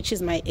 when she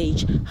reaches my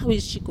age, how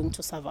is she going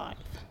to survive?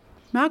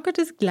 Margaret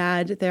is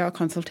glad there are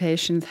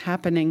consultations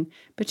happening,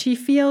 but she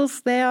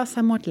feels they are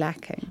somewhat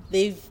lacking.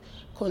 They've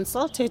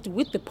consulted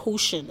with the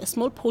portion, a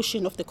small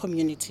portion of the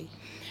community.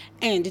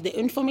 And the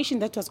information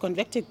that was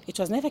conveyed, it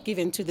was never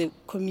given to the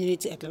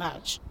community at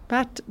large.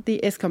 But the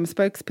Eskom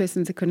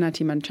spokesperson,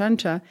 Zikunati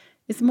Manchancha,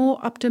 is more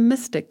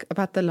optimistic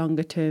about the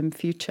longer-term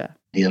future.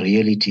 The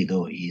reality,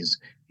 though, is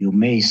you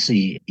may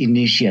see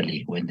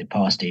initially when the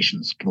power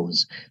stations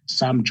close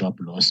some job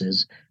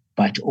losses,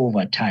 but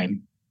over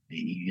time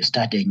you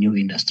start a new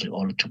industry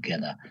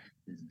altogether.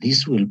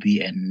 This will be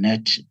a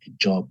net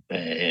job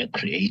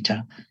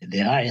creator.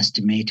 There are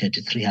estimated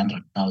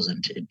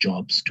 300,000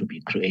 jobs to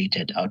be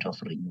created out of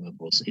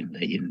renewables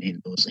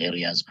in those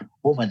areas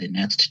over the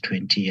next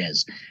 20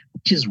 years,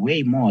 which is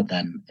way more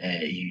than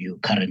you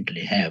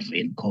currently have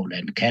in coal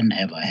and can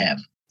ever have.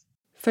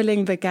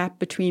 Filling the gap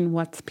between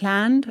what's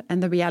planned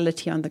and the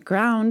reality on the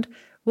ground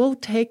will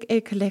take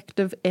a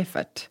collective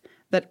effort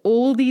that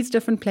all these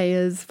different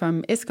players,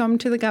 from Eskom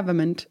to the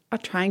government, are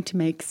trying to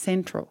make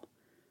central.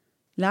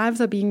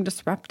 Lives are being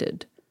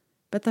disrupted,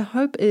 but the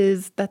hope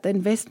is that the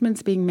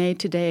investments being made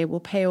today will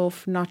pay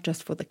off not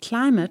just for the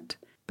climate,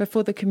 but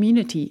for the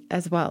community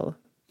as well.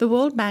 The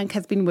World Bank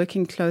has been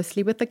working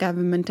closely with the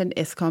government and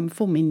Eskom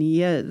for many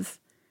years.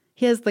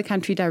 Here's the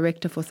country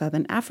director for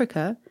Southern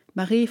Africa,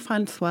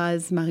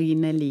 Marie-Françoise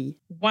Marie-Nelly.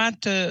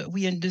 What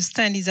we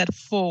understand is that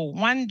for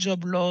one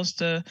job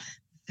lost,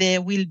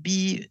 there will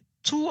be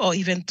 2 or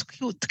even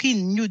 3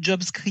 new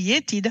jobs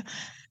created.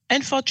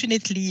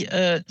 Unfortunately,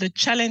 the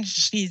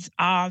challenges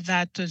are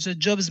that the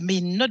jobs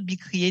may not be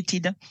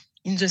created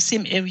in the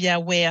same area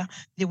where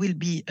they will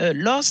be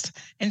lost.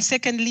 And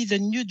secondly, the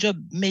new job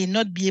may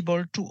not be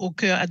able to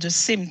occur at the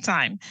same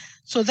time.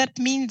 So that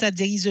means that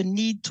there is a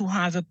need to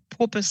have a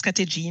proper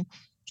strategy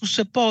to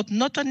support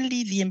not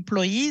only the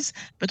employees,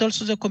 but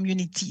also the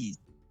communities.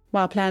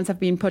 While plans have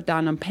been put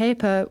down on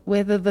paper,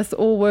 whether this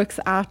all works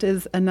out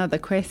is another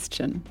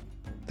question.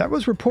 That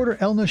was reporter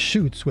Elna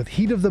Schutz with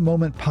Heat of the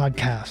Moment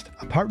podcast,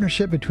 a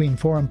partnership between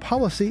Foreign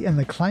Policy and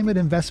the Climate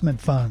Investment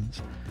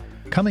Funds.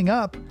 Coming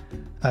up,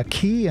 a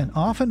key and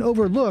often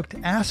overlooked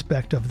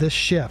aspect of this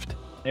shift.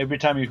 Every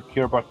time you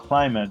hear about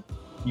climate,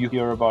 you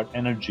hear about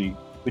energy,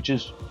 which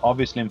is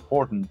obviously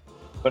important.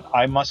 But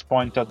I must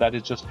point out that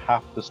is just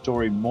half the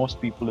story. Most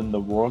people in the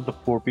world, the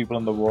poor people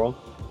in the world,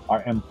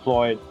 are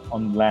employed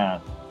on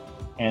land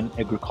and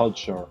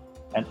agriculture.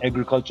 And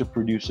agriculture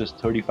produces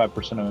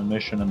 35% of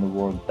emission in the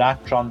world.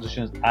 That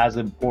transition is as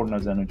important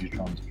as energy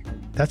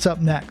transition. That's up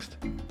next.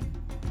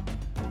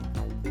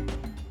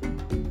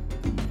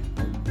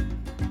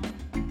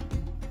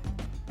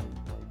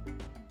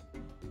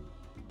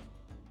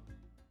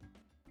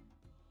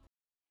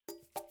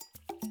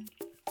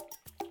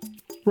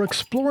 We're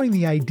exploring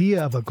the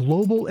idea of a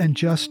global and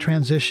just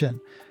transition,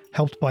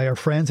 helped by our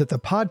friends at the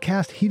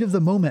podcast Heat of the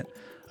Moment,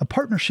 a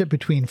partnership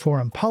between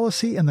Foreign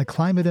Policy and the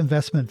Climate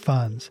Investment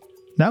Funds.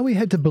 Now we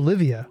head to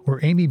Bolivia, where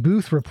Amy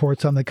Booth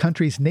reports on the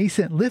country's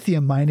nascent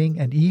lithium mining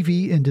and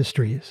EV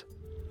industries.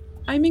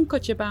 I'm in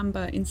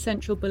Cochabamba in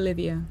central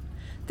Bolivia.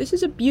 This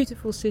is a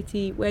beautiful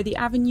city where the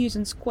avenues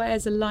and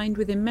squares are lined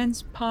with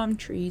immense palm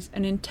trees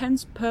and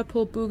intense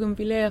purple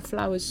bougainvillea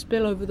flowers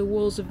spill over the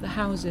walls of the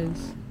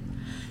houses.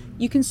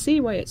 You can see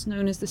why it's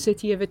known as the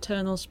City of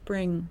Eternal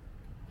Spring.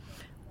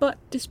 But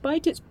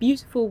despite its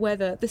beautiful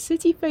weather, the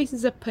city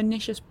faces a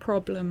pernicious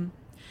problem.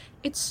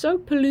 It's so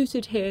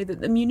polluted here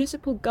that the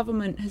municipal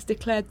government has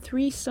declared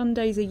 3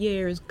 Sundays a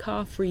year as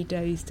car-free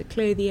days to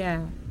clear the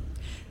air.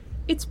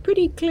 It's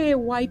pretty clear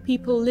why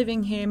people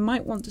living here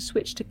might want to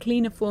switch to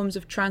cleaner forms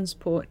of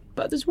transport,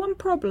 but there's one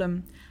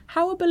problem.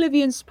 How are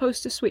Bolivians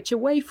supposed to switch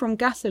away from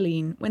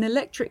gasoline when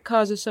electric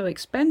cars are so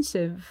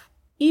expensive?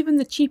 Even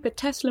the cheaper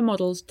Tesla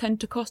models tend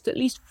to cost at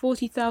least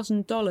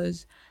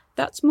 $40,000.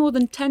 That's more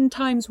than 10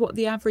 times what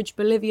the average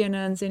Bolivian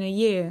earns in a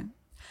year.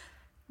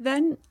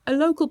 Then, a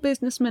local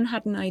businessman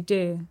had an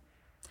idea.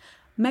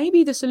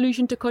 Maybe the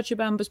solution to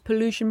Cochabamba's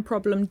pollution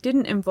problem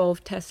didn't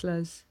involve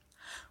Teslas.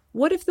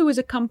 What if there was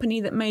a company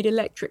that made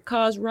electric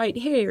cars right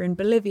here in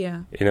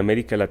Bolivia? En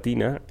América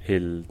Latina,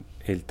 el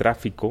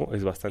tráfico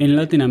es bastante... In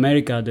Latin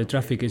America, the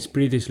traffic is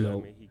pretty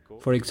slow.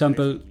 For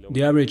example,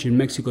 the average in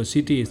Mexico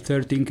City is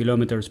 13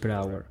 kilometers per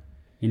hour.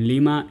 In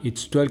Lima,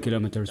 it's 12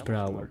 kilometers per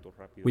hour.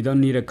 We don't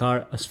need a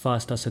car as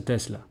fast as a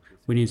Tesla.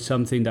 We need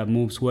something that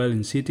moves well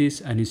in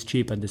cities and is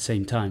cheap at the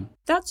same time.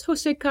 That's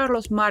José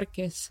Carlos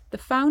Márquez, the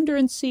founder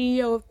and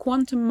CEO of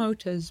Quantum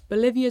Motors,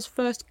 Bolivia's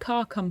first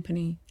car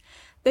company.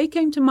 They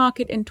came to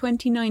market in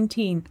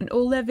 2019 and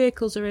all their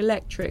vehicles are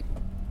electric.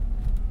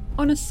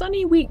 On a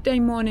sunny weekday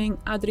morning,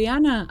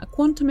 Adriana, a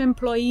Quantum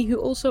employee who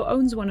also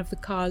owns one of the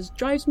cars,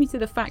 drives me to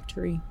the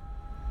factory.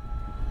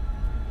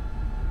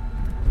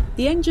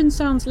 The engine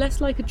sounds less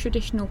like a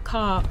traditional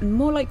car and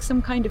more like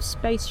some kind of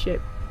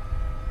spaceship.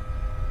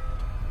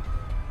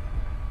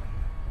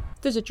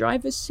 There's a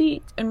driver's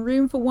seat and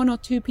room for 1 or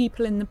 2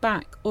 people in the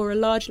back or a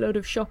large load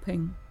of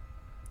shopping.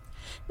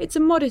 It's a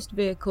modest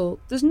vehicle,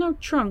 there's no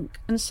trunk,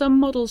 and some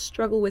models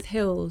struggle with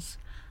hills.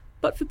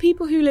 But for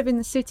people who live in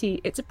the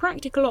city, it's a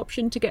practical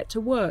option to get to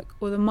work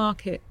or the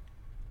market.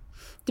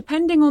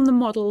 Depending on the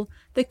model,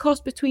 they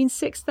cost between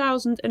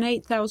 $6,000 and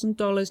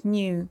 $8,000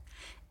 new.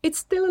 It's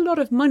still a lot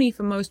of money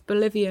for most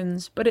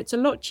Bolivians, but it's a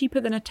lot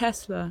cheaper than a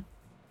Tesla.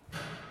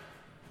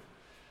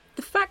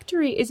 The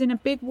factory is in a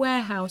big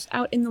warehouse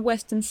out in the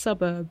western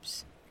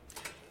suburbs.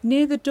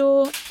 Near the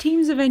door,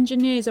 teams of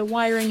engineers are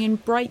wiring in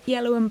bright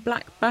yellow and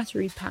black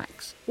battery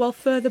packs, while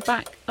further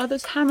back,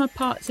 others hammer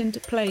parts into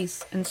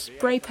place and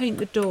spray paint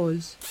the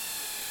doors.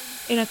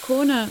 In a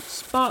corner,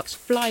 sparks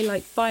fly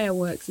like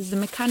fireworks as the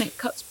mechanic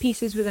cuts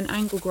pieces with an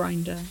angle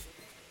grinder.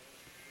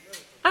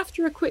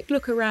 After a quick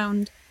look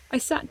around, I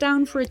sat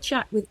down for a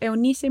chat with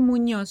Eunice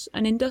Muñoz,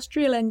 an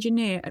industrial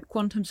engineer at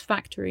Quantum's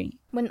factory.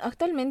 Well,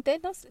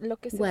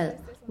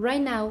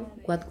 right now,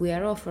 what we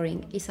are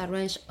offering is a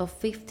range of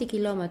 50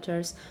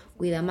 kilometers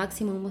with a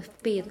maximum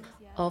speed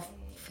of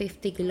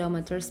 50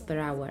 kilometers per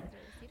hour.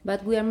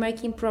 But we are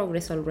making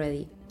progress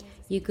already.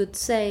 You could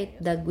say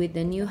that with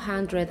the new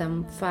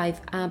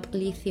 105 amp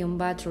lithium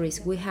batteries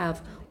we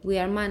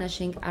are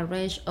managing a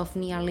range of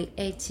nearly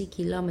 80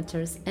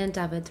 kilometers and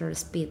a better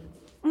speed.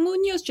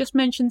 Muñoz just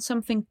mentioned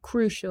something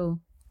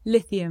crucial: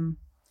 lithium.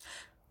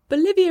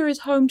 Bolivia is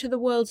home to the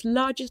world's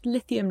largest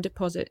lithium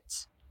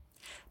deposits.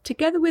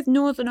 Together with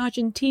northern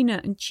Argentina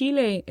and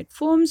Chile, it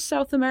forms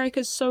South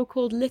America's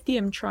so-called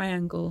lithium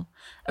triangle,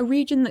 a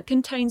region that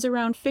contains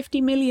around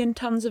 50 million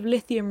tons of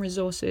lithium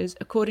resources,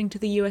 according to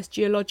the US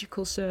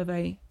Geological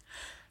Survey.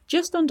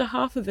 Just under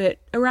half of it,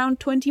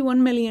 around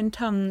 21 million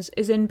tons,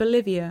 is in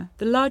Bolivia,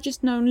 the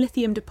largest known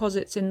lithium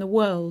deposits in the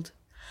world.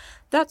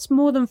 That's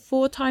more than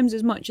 4 times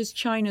as much as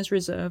China's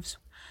reserves.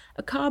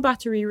 A car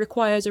battery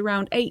requires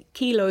around 8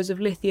 kilos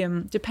of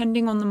lithium,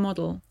 depending on the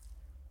model.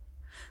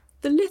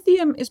 The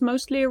lithium is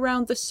mostly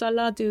around the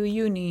Salar de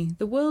Uyuni,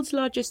 the world's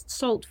largest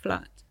salt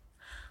flat.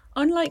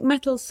 Unlike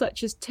metals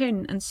such as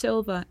tin and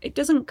silver, it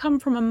doesn't come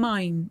from a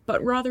mine,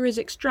 but rather is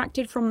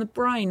extracted from the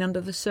brine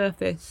under the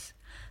surface.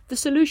 The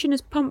solution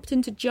is pumped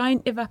into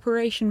giant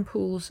evaporation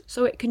pools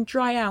so it can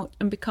dry out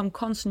and become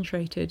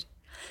concentrated.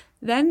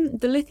 Then,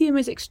 the lithium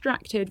is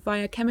extracted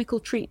via chemical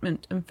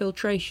treatment and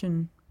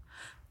filtration.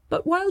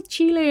 But while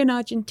Chile and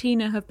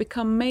Argentina have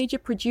become major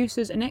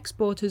producers and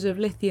exporters of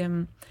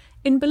lithium,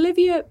 in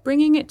Bolivia,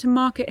 bringing it to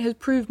market has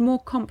proved more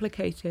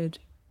complicated.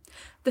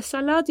 The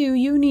Salar de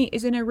Uyuni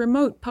is in a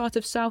remote part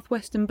of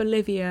southwestern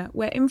Bolivia,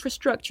 where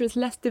infrastructure is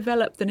less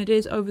developed than it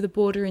is over the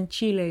border in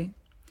Chile.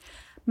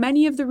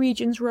 Many of the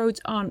region's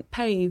roads aren't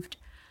paved,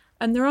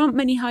 and there aren't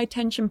many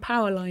high-tension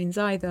power lines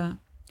either.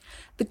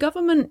 The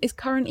government is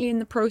currently in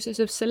the process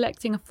of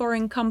selecting a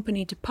foreign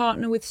company to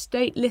partner with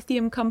state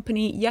lithium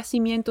company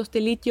Yacimientos de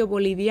Litio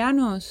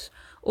Bolivianos,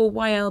 or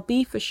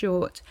YLB for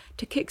short,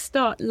 to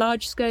kickstart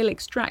large-scale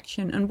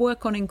extraction and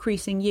work on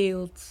increasing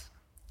yields.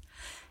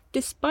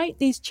 Despite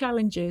these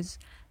challenges,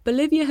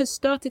 Bolivia has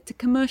started to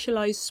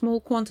commercialize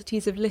small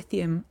quantities of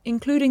lithium,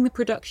 including the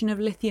production of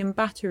lithium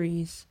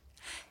batteries.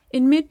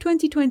 In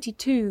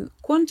mid-2022,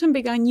 Quantum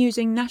began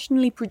using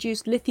nationally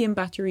produced lithium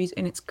batteries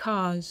in its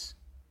cars.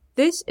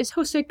 This is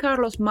José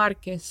Carlos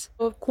Márquez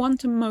of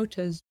Quantum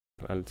Motors.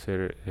 Since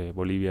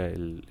Bolivia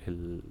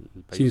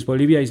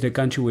is the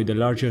country with the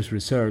largest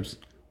reserves,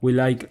 we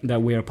like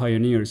that we are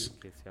pioneers,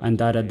 and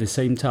that at the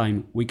same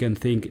time we can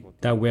think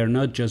that we are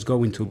not just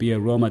going to be a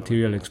raw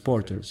material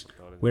exporters,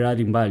 we're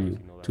adding value,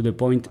 to the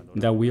point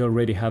that we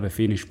already have a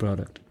finished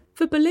product.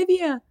 For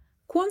Bolivia,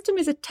 Quantum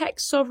is a tech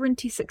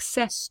sovereignty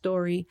success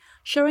story,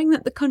 showing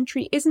that the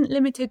country isn't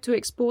limited to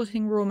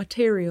exporting raw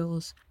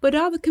materials, but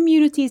are the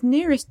communities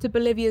nearest to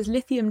Bolivia's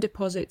lithium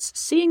deposits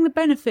seeing the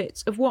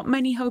benefits of what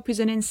many hope is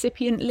an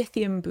incipient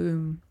lithium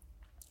boom.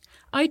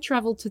 I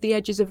travelled to the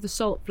edges of the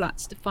salt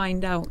flats to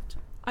find out.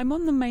 I'm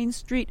on the main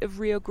street of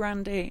Rio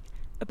Grande,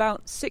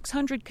 about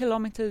 600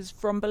 kilometers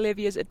from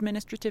Bolivia's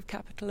administrative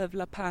capital of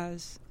La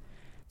Paz.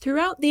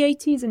 Throughout the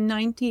 80s and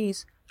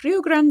 90s,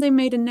 Rio Grande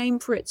made a name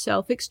for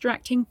itself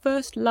extracting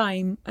first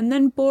lime and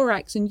then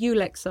borax and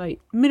ulexite,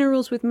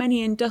 minerals with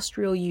many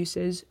industrial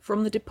uses,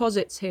 from the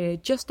deposits here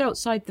just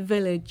outside the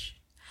village.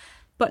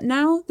 But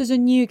now there's a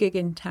new gig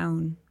in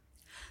town.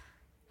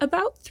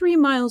 About 3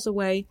 miles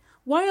away,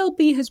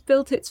 YLB has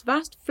built its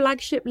vast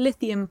flagship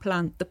lithium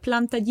plant, the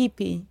Planta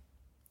Yipi.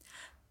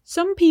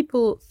 Some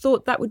people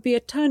thought that would be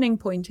a turning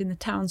point in the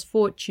town's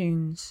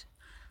fortunes.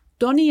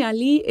 Donny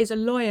Ali is a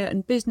lawyer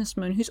and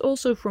businessman who's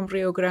also from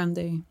Rio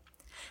Grande.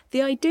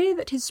 The idea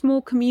that his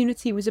small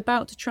community was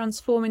about to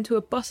transform into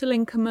a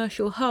bustling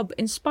commercial hub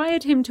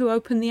inspired him to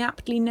open the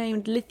aptly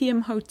named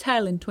Lithium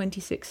Hotel in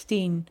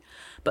 2016.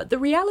 But the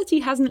reality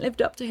hasn't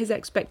lived up to his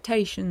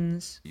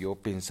expectations.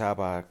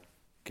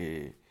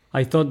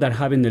 I thought that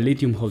having the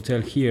Lithium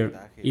Hotel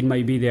here, it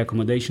might be the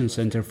accommodation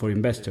center for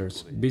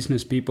investors,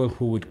 business people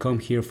who would come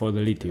here for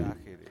the lithium.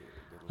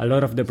 A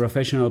lot of the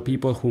professional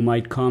people who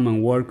might come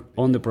and work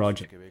on the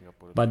project.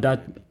 But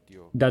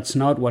that's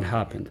not what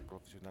happened.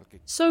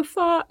 So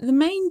far, the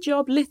main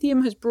job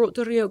lithium has brought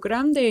to Rio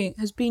Grande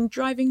has been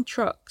driving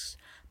trucks.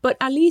 But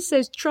Ali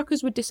says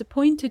truckers were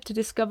disappointed to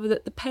discover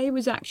that the pay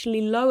was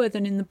actually lower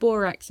than in the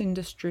borax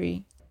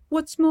industry.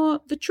 What's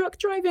more, the truck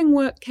driving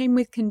work came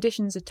with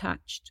conditions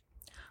attached.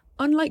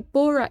 Unlike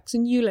borax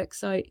and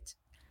ulexite,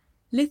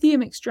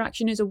 lithium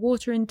extraction is a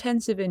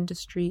water-intensive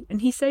industry,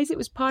 and he says it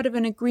was part of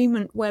an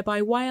agreement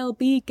whereby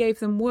YLB gave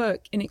them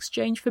work in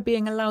exchange for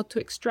being allowed to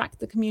extract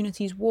the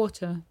community's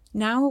water.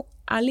 Now,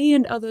 Ali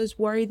and others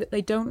worry that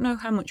they don't know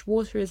how much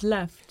water is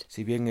left.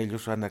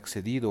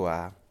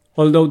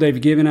 Although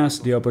they've given us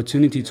the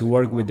opportunity to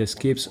work with the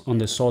skips on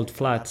the salt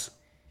flats,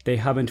 they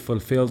haven't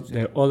fulfilled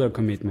their other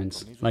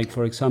commitments, like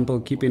for example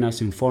keeping us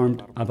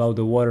informed about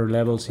the water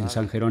levels in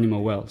San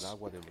Jeronimo wells.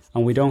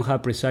 And we don't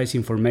have precise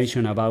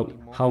information about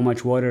how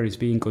much water is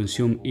being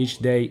consumed each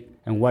day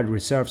and what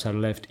reserves are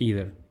left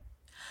either.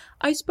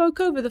 I spoke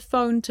over the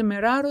phone to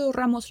Meraro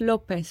Ramos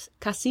Lopez,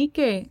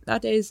 cacique,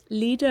 that is,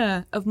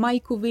 leader of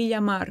Maicu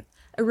Villamar,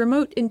 a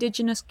remote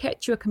indigenous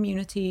Quechua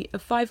community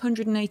of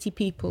 580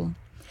 people.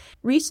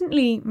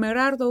 Recently,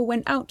 Merardo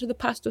went out to the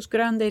Pastos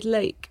Grandes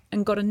lake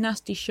and got a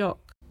nasty shock.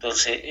 So,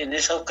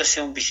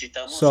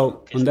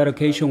 on that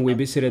occasion we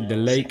visited the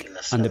lake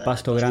and the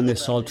Pasto Grande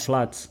salt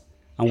flats,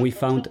 and we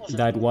found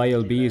that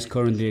YLB is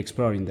currently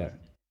exploring there.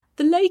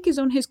 The lake is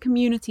on his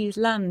community's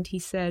land, he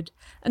said,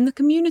 and the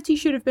community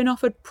should have been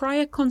offered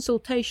prior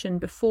consultation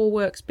before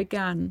works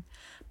began.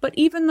 But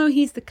even though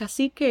he's the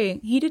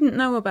cacique, he didn't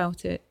know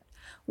about it.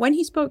 When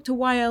he spoke to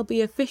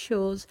YLB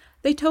officials,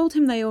 they told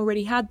him they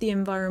already had the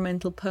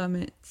environmental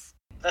permits.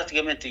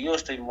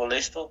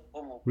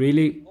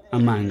 Really?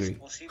 I'm angry.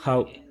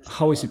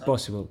 How is it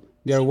possible?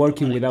 They are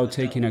working without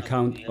taking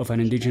account of an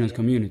indigenous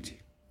community.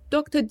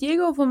 Dr.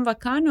 Diego von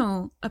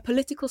Vacano, a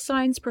political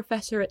science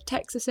professor at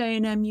Texas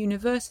A&M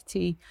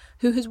University,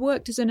 who has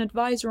worked as an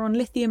advisor on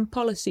lithium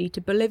policy to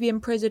Bolivian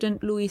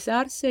President Luis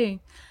Arce,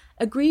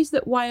 agrees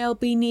that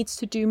YLB needs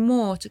to do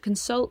more to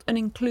consult and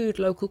include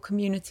local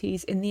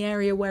communities in the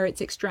area where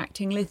it's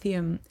extracting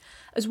lithium,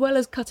 as well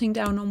as cutting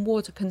down on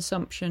water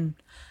consumption.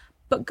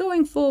 But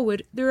going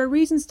forward, there are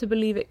reasons to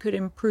believe it could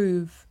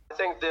improve. I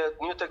think the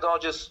new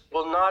technologies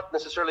will not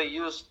necessarily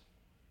use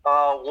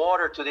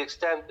water to the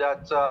extent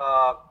that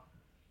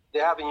they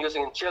have been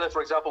using in Chile,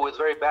 for example, with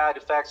very bad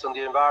effects on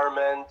the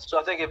environment. So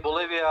I think if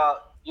Bolivia,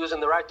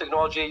 using the right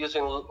technology,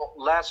 using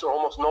less or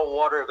almost no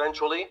water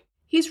eventually.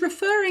 He's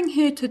referring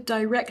here to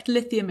direct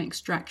lithium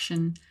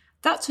extraction.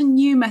 That's a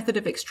new method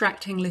of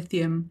extracting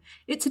lithium.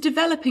 It's a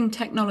developing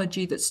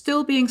technology that's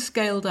still being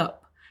scaled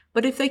up.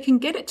 But if they can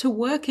get it to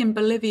work in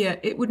Bolivia,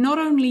 it would not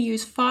only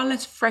use far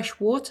less fresh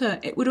water,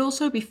 it would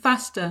also be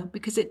faster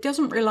because it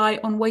doesn't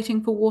rely on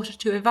waiting for water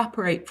to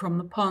evaporate from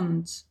the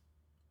ponds.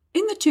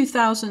 In the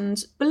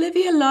 2000s,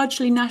 Bolivia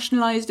largely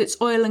nationalized its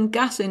oil and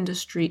gas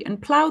industry and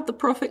plowed the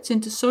profits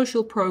into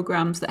social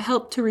programs that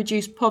helped to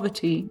reduce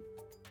poverty.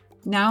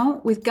 Now,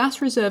 with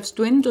gas reserves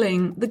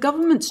dwindling, the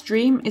government's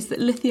dream is that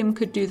lithium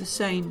could do the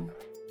same.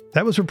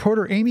 That was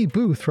reporter Amy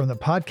Booth from the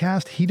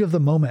podcast Heat of the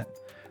Moment.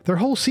 Their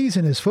whole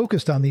season is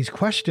focused on these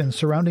questions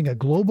surrounding a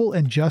global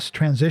and just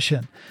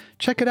transition.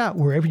 Check it out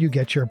wherever you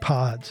get your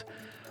pods.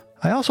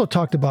 I also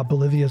talked about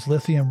Bolivia's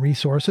lithium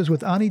resources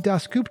with Ani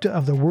Dasgupta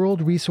of the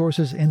World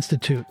Resources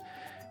Institute.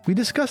 We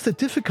discussed the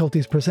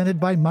difficulties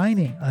presented by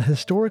mining, a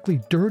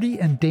historically dirty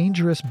and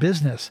dangerous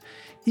business,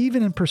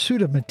 even in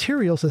pursuit of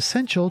materials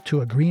essential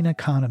to a green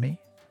economy.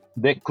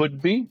 There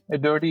could be a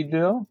dirty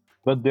deal,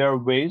 but there are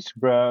ways,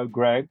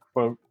 Greg,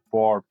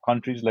 for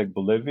countries like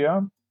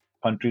Bolivia,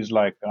 countries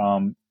like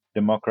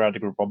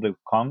Democratic Republic of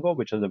Congo,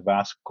 which has a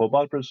vast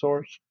cobalt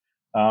resource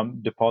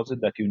deposit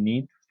that you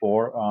need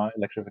for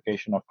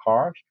electrification of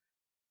cars.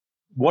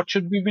 What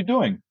should we be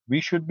doing?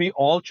 We should be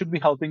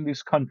helping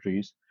these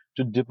countries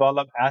to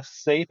develop as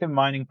safe a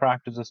mining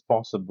practice as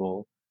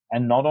possible,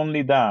 and not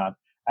only that,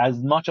 as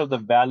much of the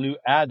value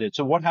added.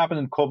 So what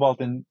happened in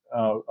cobalt in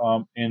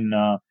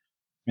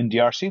In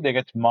DRC, they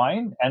get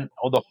mined and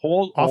the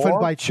whole often ore,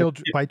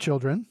 by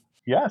children.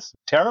 Yes,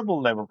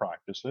 terrible labor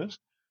practices.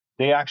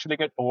 They actually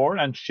get ore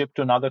and shipped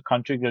to another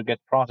country to get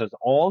processed.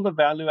 All the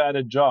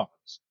value-added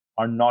jobs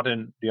are not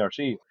in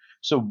DRC.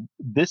 So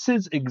this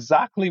is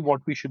exactly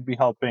what we should be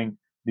helping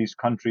these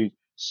countries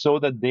so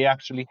that they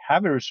actually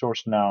have a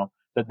resource now,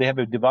 that they have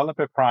a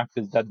developer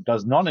practice that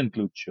does not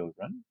include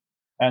children.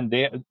 And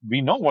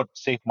we know what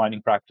safe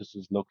mining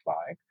practices look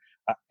like,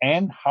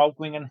 and how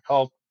we can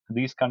help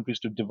these countries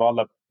to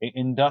develop an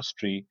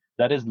industry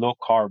that is low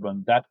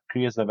carbon, that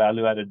creates a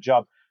value-added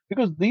job.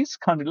 Because these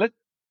countries,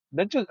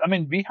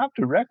 we have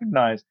to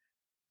recognize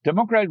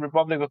Democratic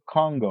Republic of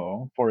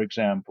Congo, for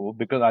example,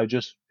 because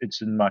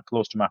it's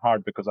close to my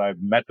heart because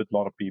I've met with a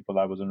lot of people.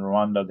 I was in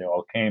Rwanda, they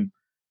all came,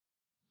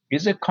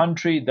 is a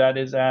country that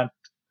is at,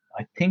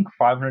 I think,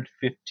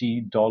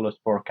 $550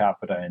 per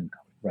capita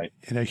income, right?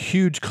 And a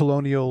huge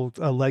colonial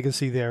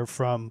legacy there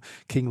from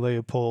King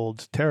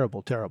Leopold.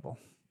 Terrible, terrible.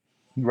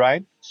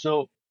 Right?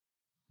 So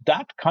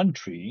that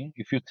country,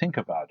 if you think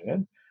about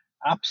it,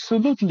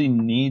 absolutely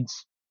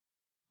needs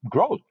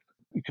growth,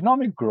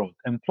 economic growth,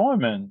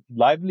 employment,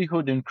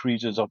 livelihood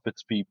increases of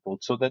its people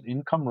so that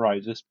income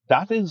rises.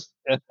 That is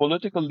a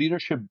political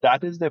leadership.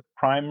 That is their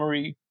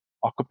primary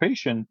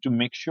occupation, to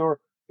make sure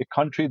a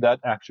country that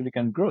actually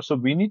can grow. So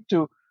we need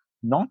to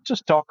not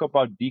just talk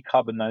about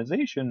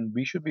decarbonization.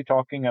 We should be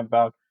talking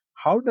about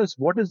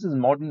what does this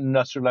modern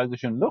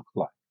industrialization look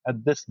like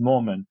at this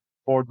moment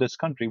for this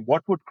country?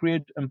 What would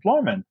create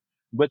employment?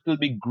 What will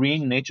be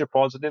green, nature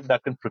positive,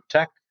 that can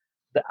protect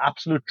the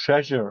absolute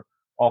treasure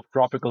of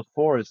tropical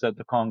forests that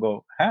the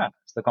Congo has.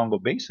 The Congo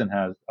Basin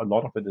has. A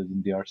lot of it is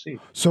in DRC.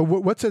 So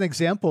what's an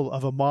example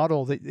of a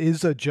model that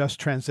is a just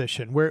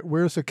transition?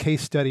 Where's a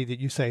case study that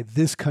you say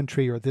this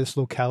country or this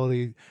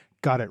locality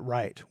got it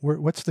right?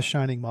 What's the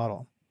shining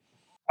model?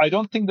 I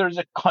don't think there's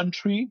a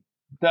country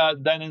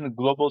that then in the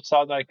global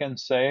south I can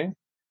say.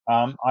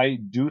 I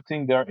do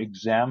think there are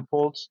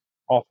examples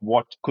of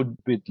what could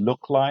it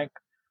look like.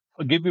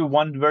 I'll give you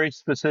one very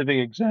specific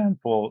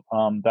example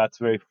that's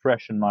very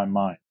fresh in my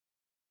mind.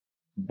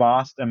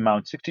 Vast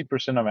amount,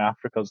 60% of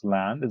Africa's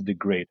land is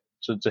degraded.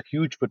 So it's a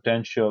huge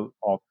potential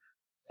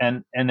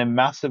and a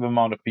massive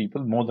amount of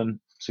people, more than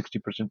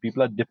 60%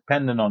 people, are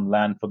dependent on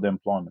land for their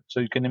employment. So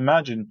you can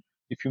imagine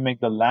if you make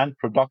the land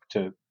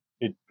productive,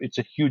 it's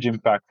a huge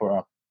impact for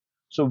us.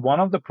 So one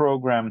of the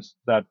programs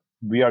that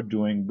we are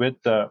doing with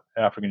the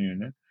African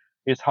Union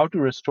is how to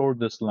restore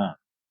this land.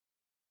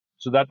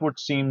 So that would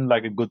seem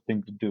like a good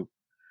thing to do.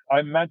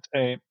 I met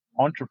an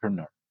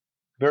entrepreneur,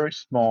 very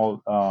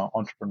small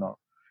entrepreneur,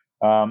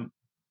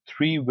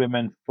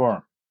 3-women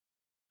firm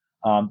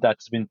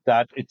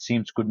that it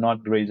seems could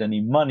not raise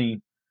any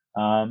money,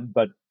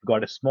 but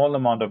got a small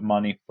amount of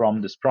money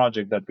from this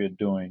project that we're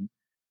doing,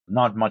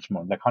 not much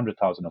more, like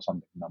 100,000 or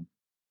something.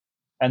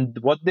 And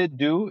what they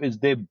do is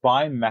they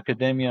buy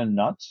macadamia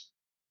nuts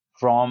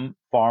from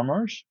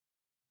farmers,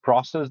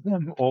 process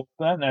them,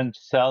 open, and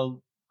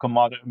sell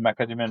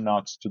macadamia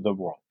nuts to the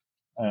world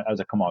as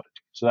a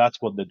commodity. So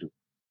that's what they do.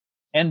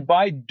 And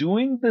by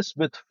doing this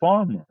with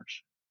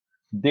farmers,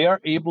 they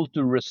are able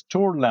to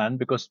restore land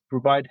because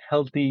provide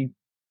healthy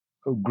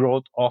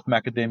growth of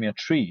macadamia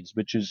trees,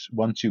 which is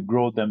once you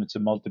grow them, it's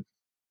a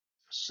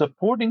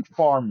supporting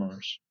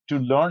farmers to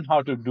learn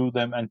how to do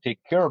them and take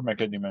care of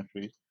macadamia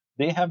trees.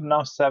 They have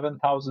now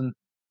 7,000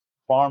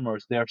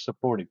 farmers they are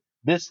supporting.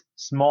 This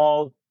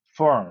small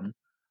firm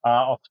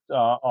of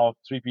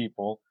 3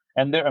 people,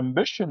 and their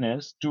ambition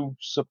is to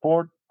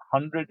support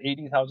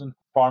 180,000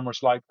 farmers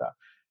like that.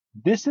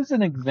 This is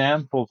an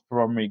example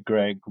for me,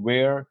 Greg,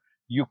 where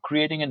you're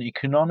creating an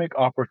economic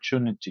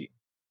opportunity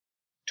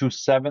to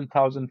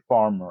 7,000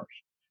 farmers,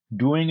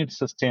 doing it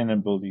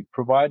sustainably,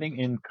 providing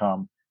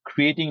income,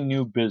 creating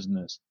new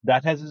business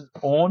that has its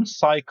own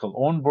cycle,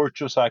 own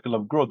virtuous cycle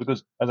of growth.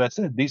 Because as I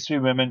said, these 3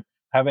 women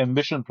have an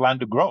ambition plan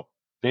to grow.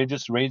 They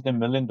just raised $1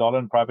 million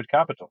in private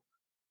capital.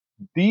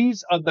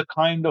 These are the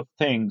kind of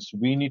things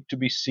we need to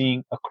be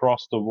seeing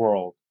across the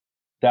world,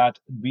 that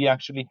we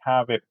actually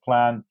have a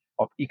plan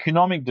of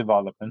economic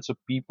development so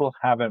people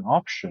have an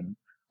option.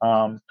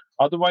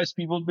 Otherwise,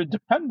 people will be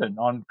dependent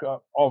on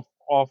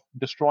of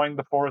destroying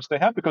the forest they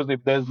have, because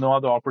if there's no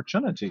other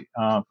opportunity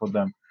for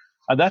them.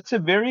 And that's a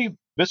very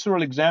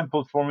visceral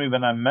example for me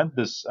when I met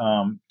this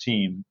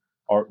team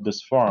or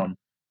this firm,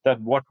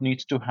 that what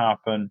needs to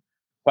happen,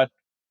 but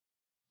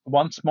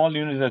one small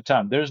unit at a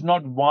time. There's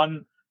not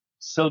one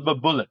silver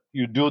bullet.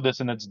 You do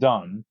this and it's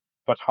done.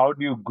 But how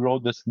do you grow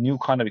this new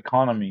kind of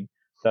economy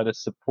that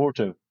is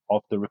supportive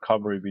of the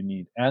recovery we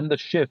need and the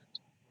shift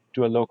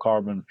to a low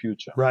carbon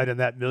future? Right. And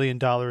that $1 million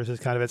is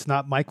kind of, it's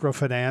not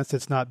microfinance,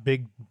 it's not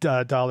big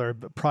dollar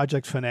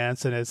project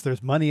finance. And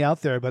there's money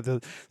out there, but there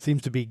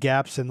seems to be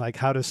gaps in like,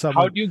 how do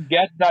you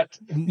get that?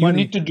 Money? You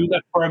need to do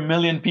that for 1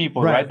 million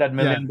people, right? That $1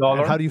 million.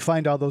 And how do you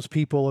find all those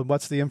people, and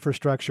what's the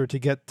infrastructure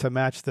to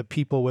match the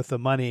people with the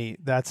money?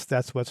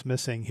 That's what's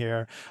missing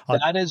here.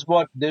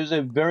 There's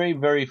a very,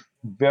 very,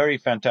 very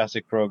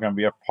fantastic program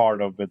we are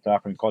part of with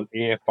Africa called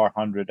AFR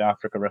 100,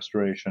 Africa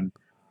Restoration,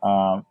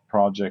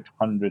 project.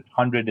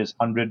 100 is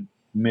 100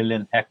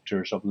 million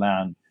hectares of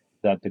land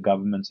that the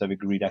governments have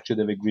agreed. Actually,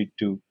 they've agreed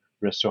to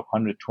restore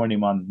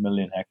 121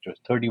 million hectares.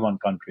 31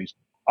 countries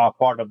are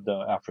part of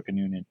the African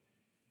Union.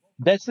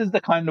 This is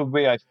the kind of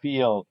way I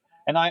feel.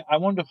 And I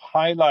want to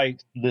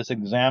highlight this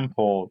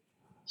example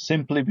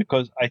simply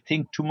because I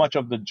think too much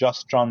of the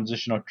just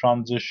transition or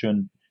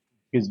transition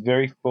is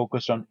very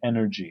focused on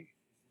energy,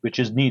 which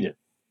is needed.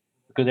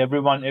 Because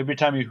every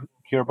time you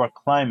hear about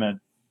climate,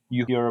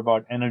 you hear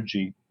about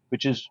energy,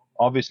 which is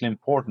obviously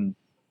important.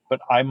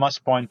 But I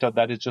must point out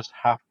that is just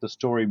half the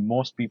story.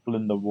 Most people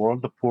in the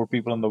world, the poor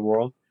people in the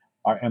world,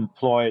 are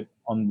employed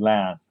on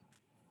land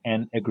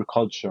and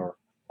agriculture.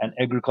 And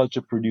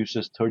agriculture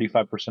produces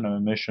 35% of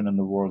emission in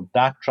the world.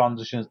 That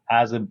transition is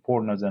as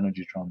important as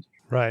energy transition.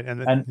 Right.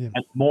 And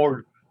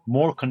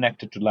more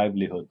connected to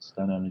livelihoods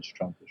than energy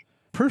transition.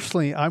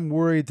 Personally, I'm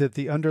worried that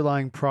the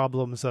underlying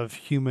problems of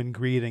human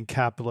greed and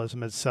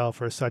capitalism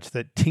itself are such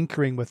that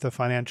tinkering with the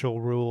financial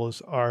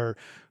rules are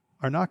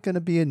not going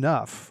to be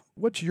enough.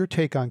 What's your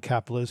take on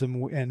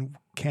capitalism, and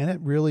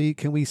can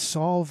we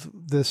solve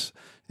this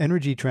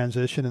energy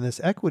transition and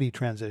this equity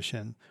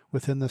transition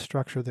within the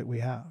structure that we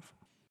have?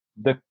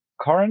 The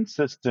current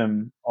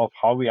system of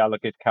how we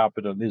allocate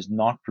capital is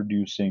not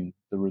producing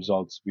the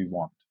results we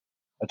want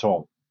at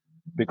all.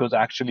 Because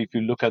actually, if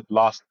you look at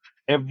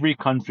every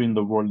country in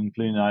the world,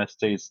 including the United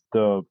States,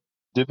 the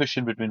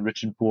division between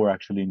rich and poor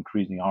actually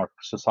increasing. Our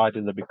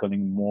societies are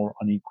becoming more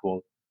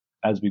unequal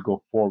as we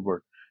go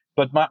forward.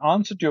 But my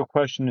answer to your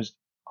question is,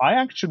 I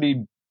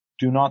actually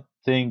do not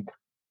think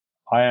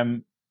I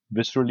am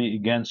viscerally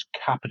against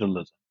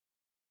capitalism,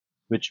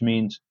 which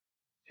means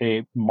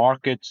a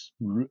market's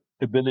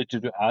ability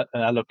to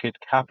allocate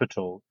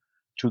capital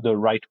to the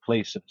right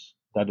places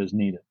that is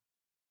needed.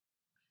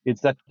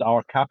 It's that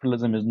our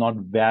capitalism is not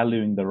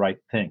valuing the right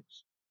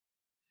things.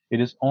 It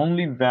is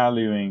only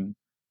valuing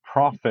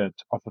profit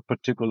of a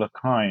particular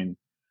kind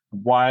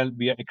while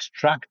we are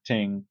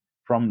extracting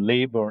from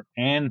labor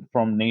and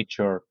from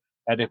nature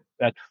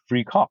at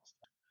free cost.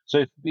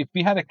 So if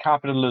we had a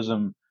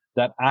capitalism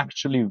that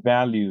actually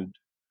valued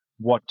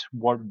what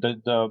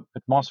the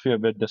atmosphere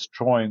we're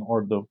destroying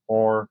or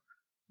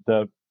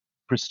the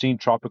pristine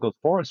tropical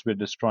forests we're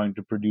destroying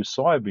to produce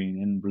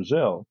soybean in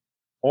Brazil,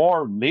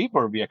 or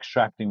labor we're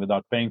extracting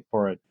without paying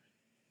for it,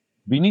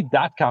 we need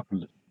that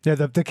capitalism. Yeah,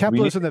 the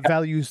capitalism that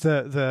values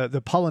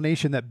the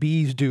pollination that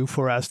bees do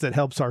for us that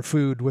helps our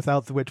food,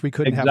 without which we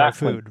couldn't have our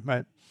food,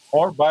 right?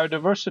 Or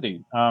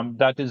biodiversity,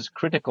 that is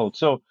critical.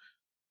 So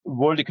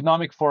World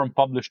Economic Forum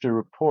published a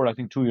report, I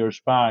think 2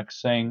 years back,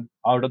 saying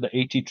out of the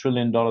 $80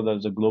 trillion that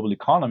is a global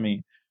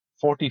economy,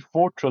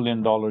 $44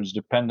 trillion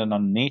dependent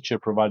on nature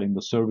providing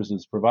the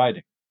services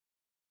providing.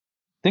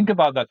 Think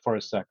about that for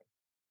a second.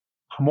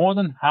 More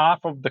than half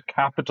of the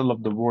capital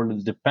of the world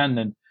is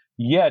dependent,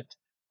 yet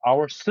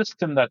our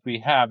system that we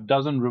have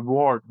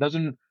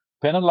doesn't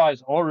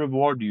penalize or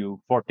reward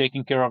you for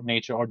taking care of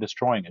nature or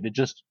destroying it. It's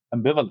just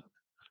ambivalent.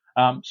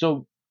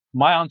 So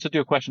my answer to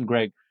your question,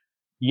 Greg,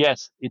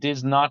 yes, it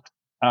is not,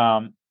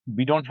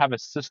 we don't have a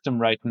system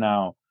right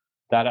now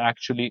that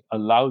actually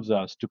allows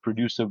us to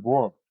produce a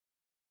world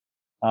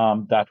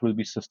that will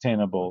be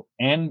sustainable.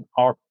 And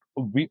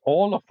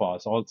all of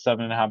us, all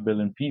 7.5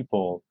 billion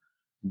people,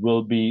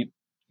 will be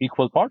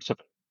equal parts of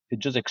it.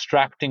 It's just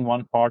extracting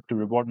one part to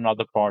reward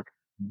another part,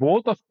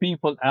 both of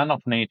people and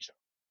of nature.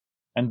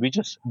 And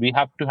we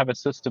have to have a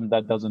system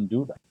that doesn't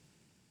do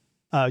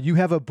that. You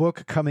have a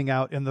book coming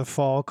out in the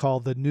fall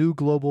called The New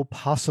Global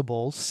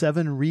Possible,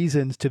 7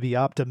 Reasons to be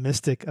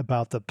Optimistic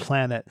About the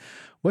Planet.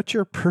 What's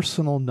your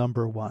personal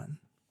number one?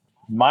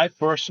 My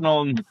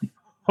personal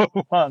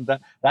number one,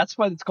 that's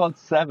why it's called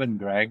 7,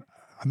 Greg.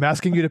 I'm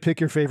asking you to pick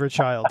your favorite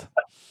child.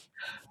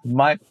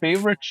 My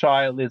favorite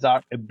child is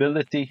our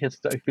ability.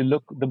 If you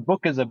look, the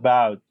book is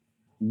about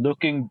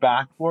looking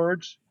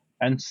backwards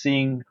and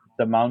seeing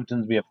the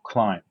mountains we have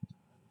climbed,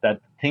 that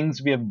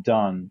things we have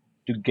done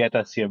to get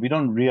us here. We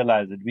don't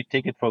realize it. We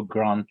take it for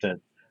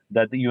granted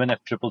that the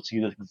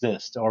UNFCCC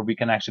exists, or we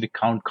can actually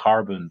count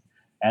carbon.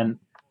 And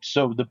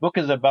so the book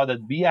is about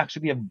that we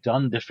actually have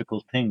done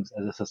difficult things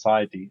as a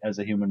society, as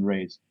a human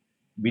race.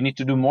 We need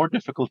to do more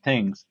difficult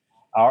things.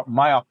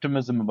 My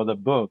optimism about the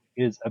book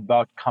is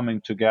about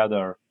coming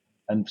together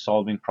and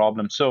solving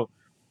problems. So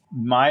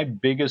my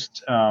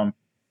biggest,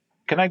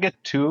 can I get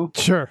 2?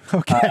 Sure.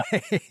 Okay.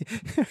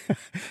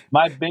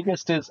 My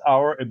biggest is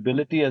our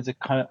ability as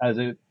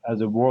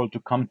a world to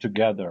come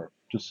together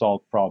to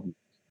solve problems.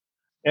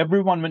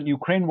 When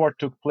Ukraine war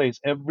took place,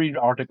 every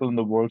article in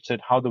the world said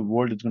how the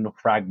world is going to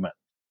fragment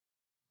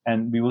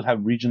and we will have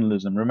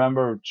regionalism.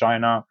 Remember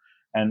China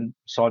and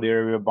Saudi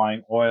Arabia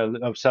buying oil,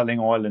 selling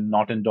oil and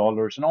not in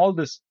dollars and all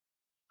this.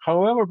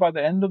 However, by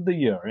the end of the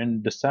year,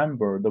 in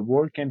December, the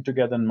world came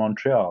together in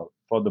Montreal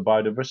for the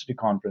biodiversity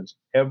conference.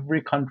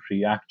 Every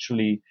country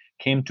actually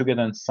came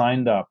together and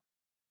signed up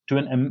to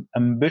an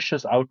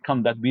ambitious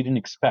outcome that we didn't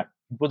expect.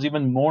 It was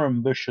even more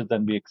ambitious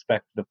than we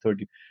expected of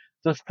 30.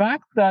 The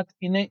fact that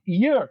in a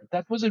year,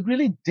 that was a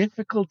really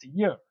difficult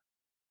year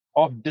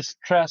of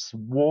distress,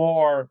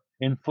 war,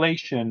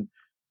 inflation,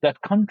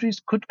 that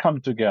countries could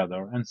come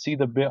together and see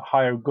the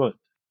higher good,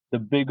 the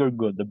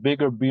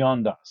bigger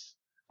beyond us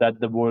that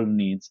the world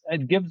needs.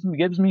 It gives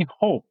me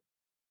hope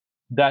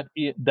that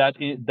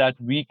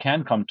we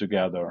can come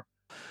together.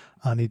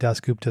 Ani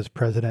Dasgupta is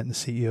President and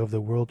CEO of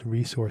the World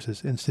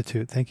Resources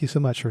Institute. Thank you so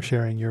much for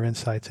sharing your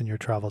insights and your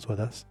travels with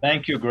us.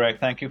 Thank you, Greg.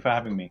 Thank you for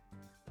having me.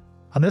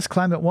 On this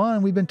Climate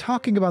One, we've been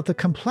talking about the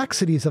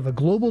complexities of a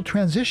global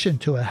transition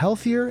to a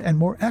healthier and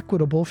more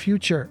equitable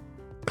future.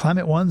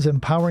 Climate One's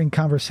empowering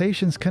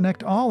conversations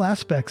connect all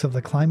aspects of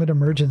the climate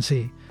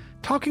emergency.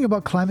 Talking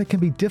about climate can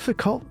be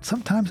difficult,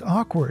 sometimes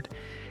awkward,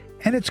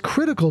 and it's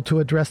critical to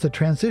address the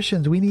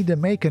transitions we need to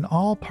make in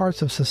all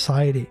parts of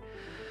society.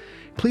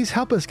 Please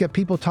help us get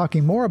people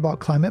talking more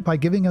about climate by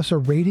giving us a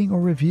rating or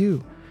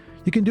review.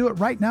 You can do it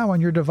right now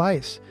on your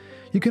device.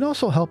 You can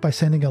also help by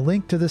sending a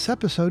link to this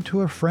episode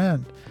to a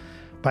friend.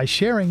 By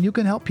sharing, you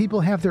can help people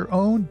have their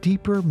own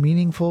deeper,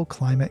 meaningful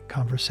climate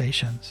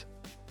conversations.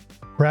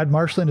 Brad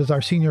Marshland is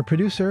our senior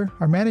producer.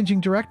 Our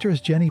managing director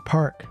is Jenny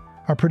Park.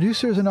 Our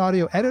producers and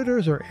audio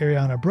editors are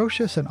Ariana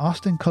Brocious and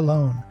Austin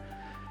Colon.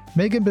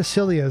 Megan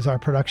Basilia is our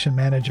production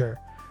manager.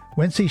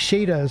 Wency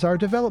Shada is our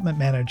development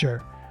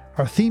manager.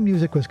 Our theme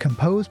music was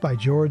composed by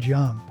George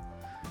Young.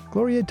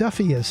 Gloria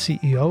Duffy is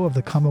CEO of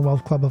the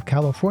Commonwealth Club of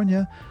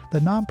California, the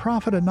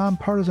nonprofit and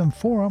nonpartisan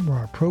forum where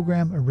our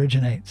program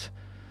originates.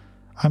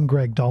 I'm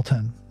Greg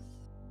Dalton.